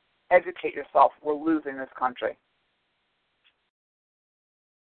 Please educate yourself. We're losing this country.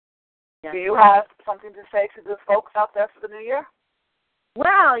 Yeah. Do you have something to say to the folks out there for the new year?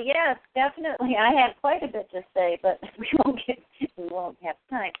 Well, yes, definitely. I have quite a bit to say, but we won't have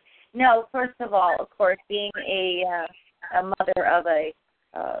time. No, first of all, of course, being a mother of a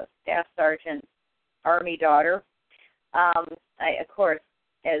staff sergeant, Army daughter, of course,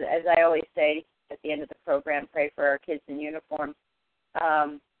 as I always say at the end of the program, pray for our kids in uniform.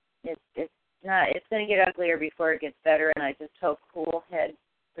 It's going to get uglier before it gets better, and I just hope cool heads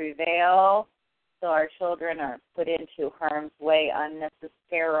prevail so our children are put into harm's way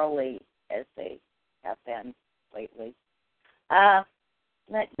unnecessarily as they have been lately.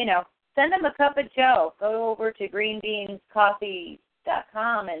 Send them a cup of Joe. Go over to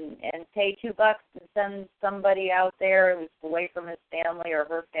greenbeanscoffee.com and pay $2 and send somebody out there who's away from his family or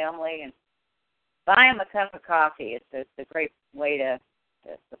her family and buy them a cup of coffee. It's a great way to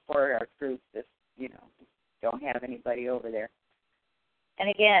support our troops if, don't have anybody over there. And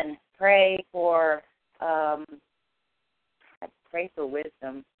again, pray for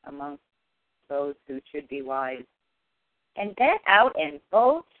wisdom amongst those who should be wise. And get out and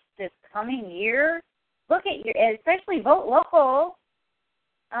vote this coming year. Look at especially vote local.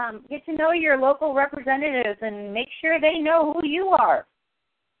 Get to know your local representatives and make sure they know who you are.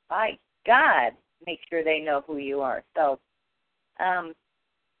 By God, make sure they know who you are. So, I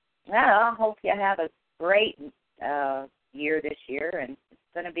hope you have a great year this year, and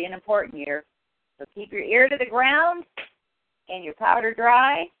it's going to be an important year. So keep your ear to the ground and your powder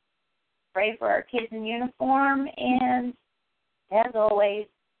dry. Pray for our kids in uniform, and as always,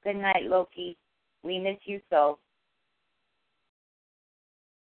 good night, Loki. We miss you so.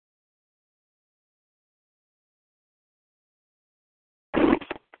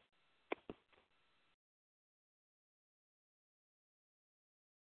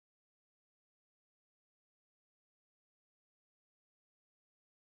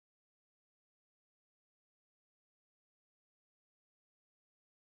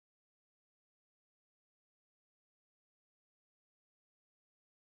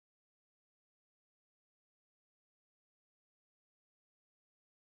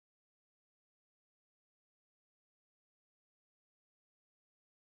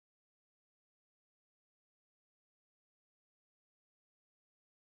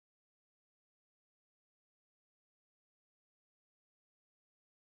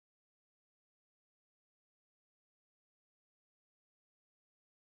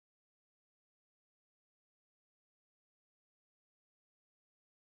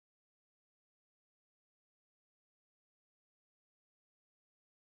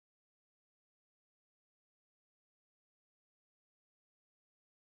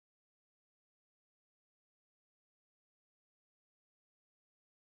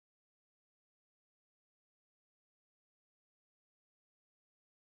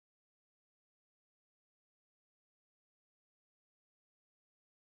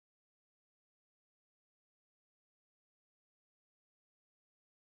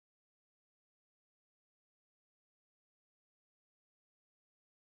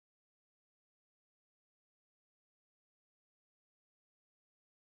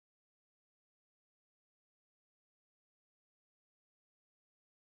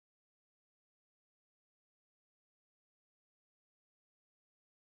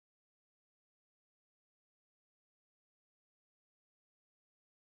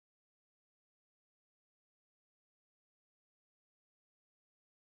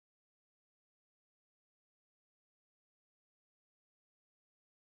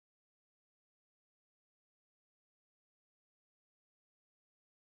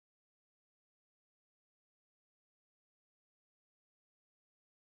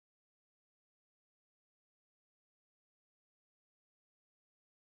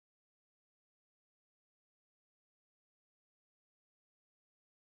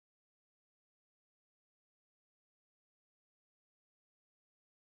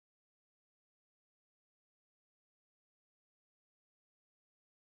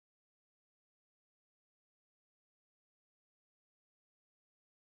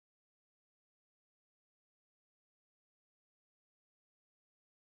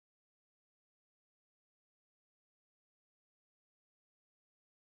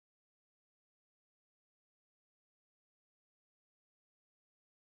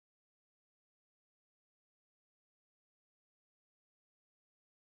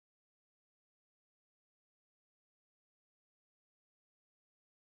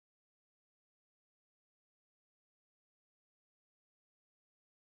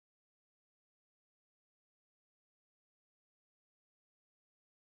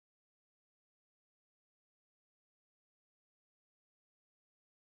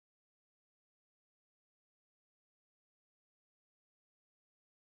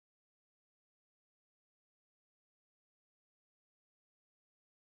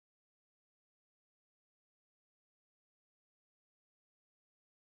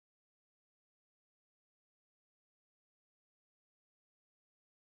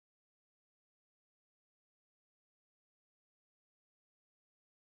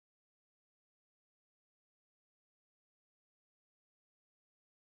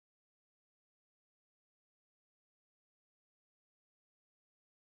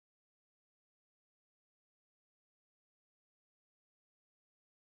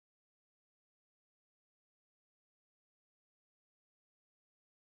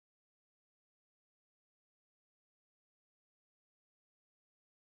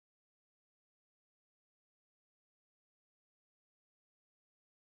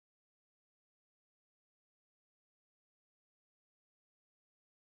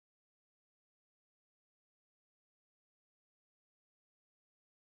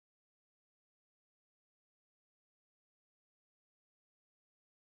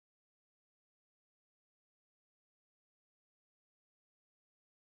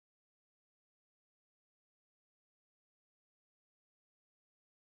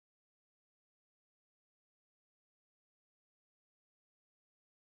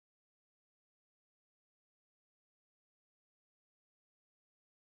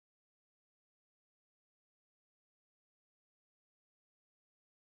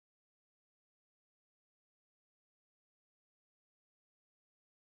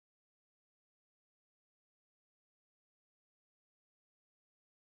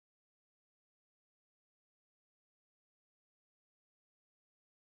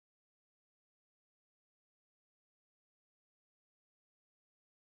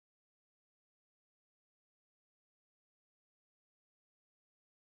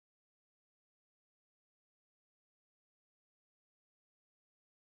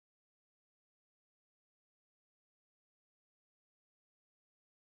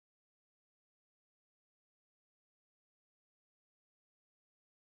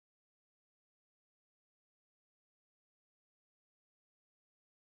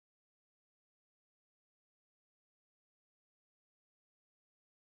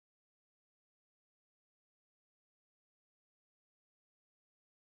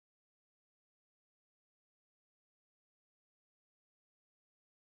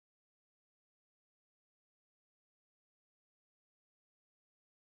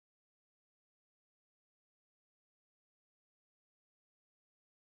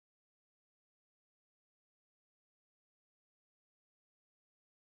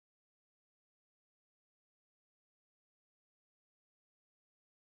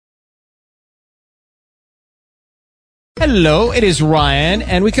 Hello, it is Ryan,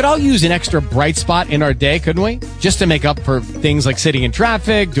 and we could all use an extra bright spot in our day, couldn't we? Just to make up for things like sitting in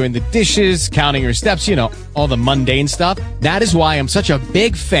traffic, doing the dishes, counting your steps, you know, all the mundane stuff. That is why I'm such a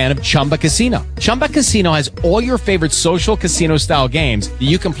big fan of Chumba Casino. Chumba Casino has all your favorite social casino-style games that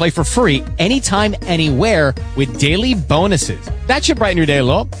you can play for free anytime, anywhere with daily bonuses. That should brighten your day a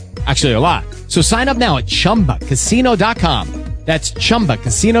little. Actually, a lot. So sign up now at ChumbaCasino.com. That's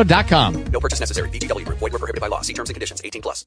ChumbaCasino.com. No purchase necessary. VGW Group. Void where prohibited by law. See terms and conditions. 18+.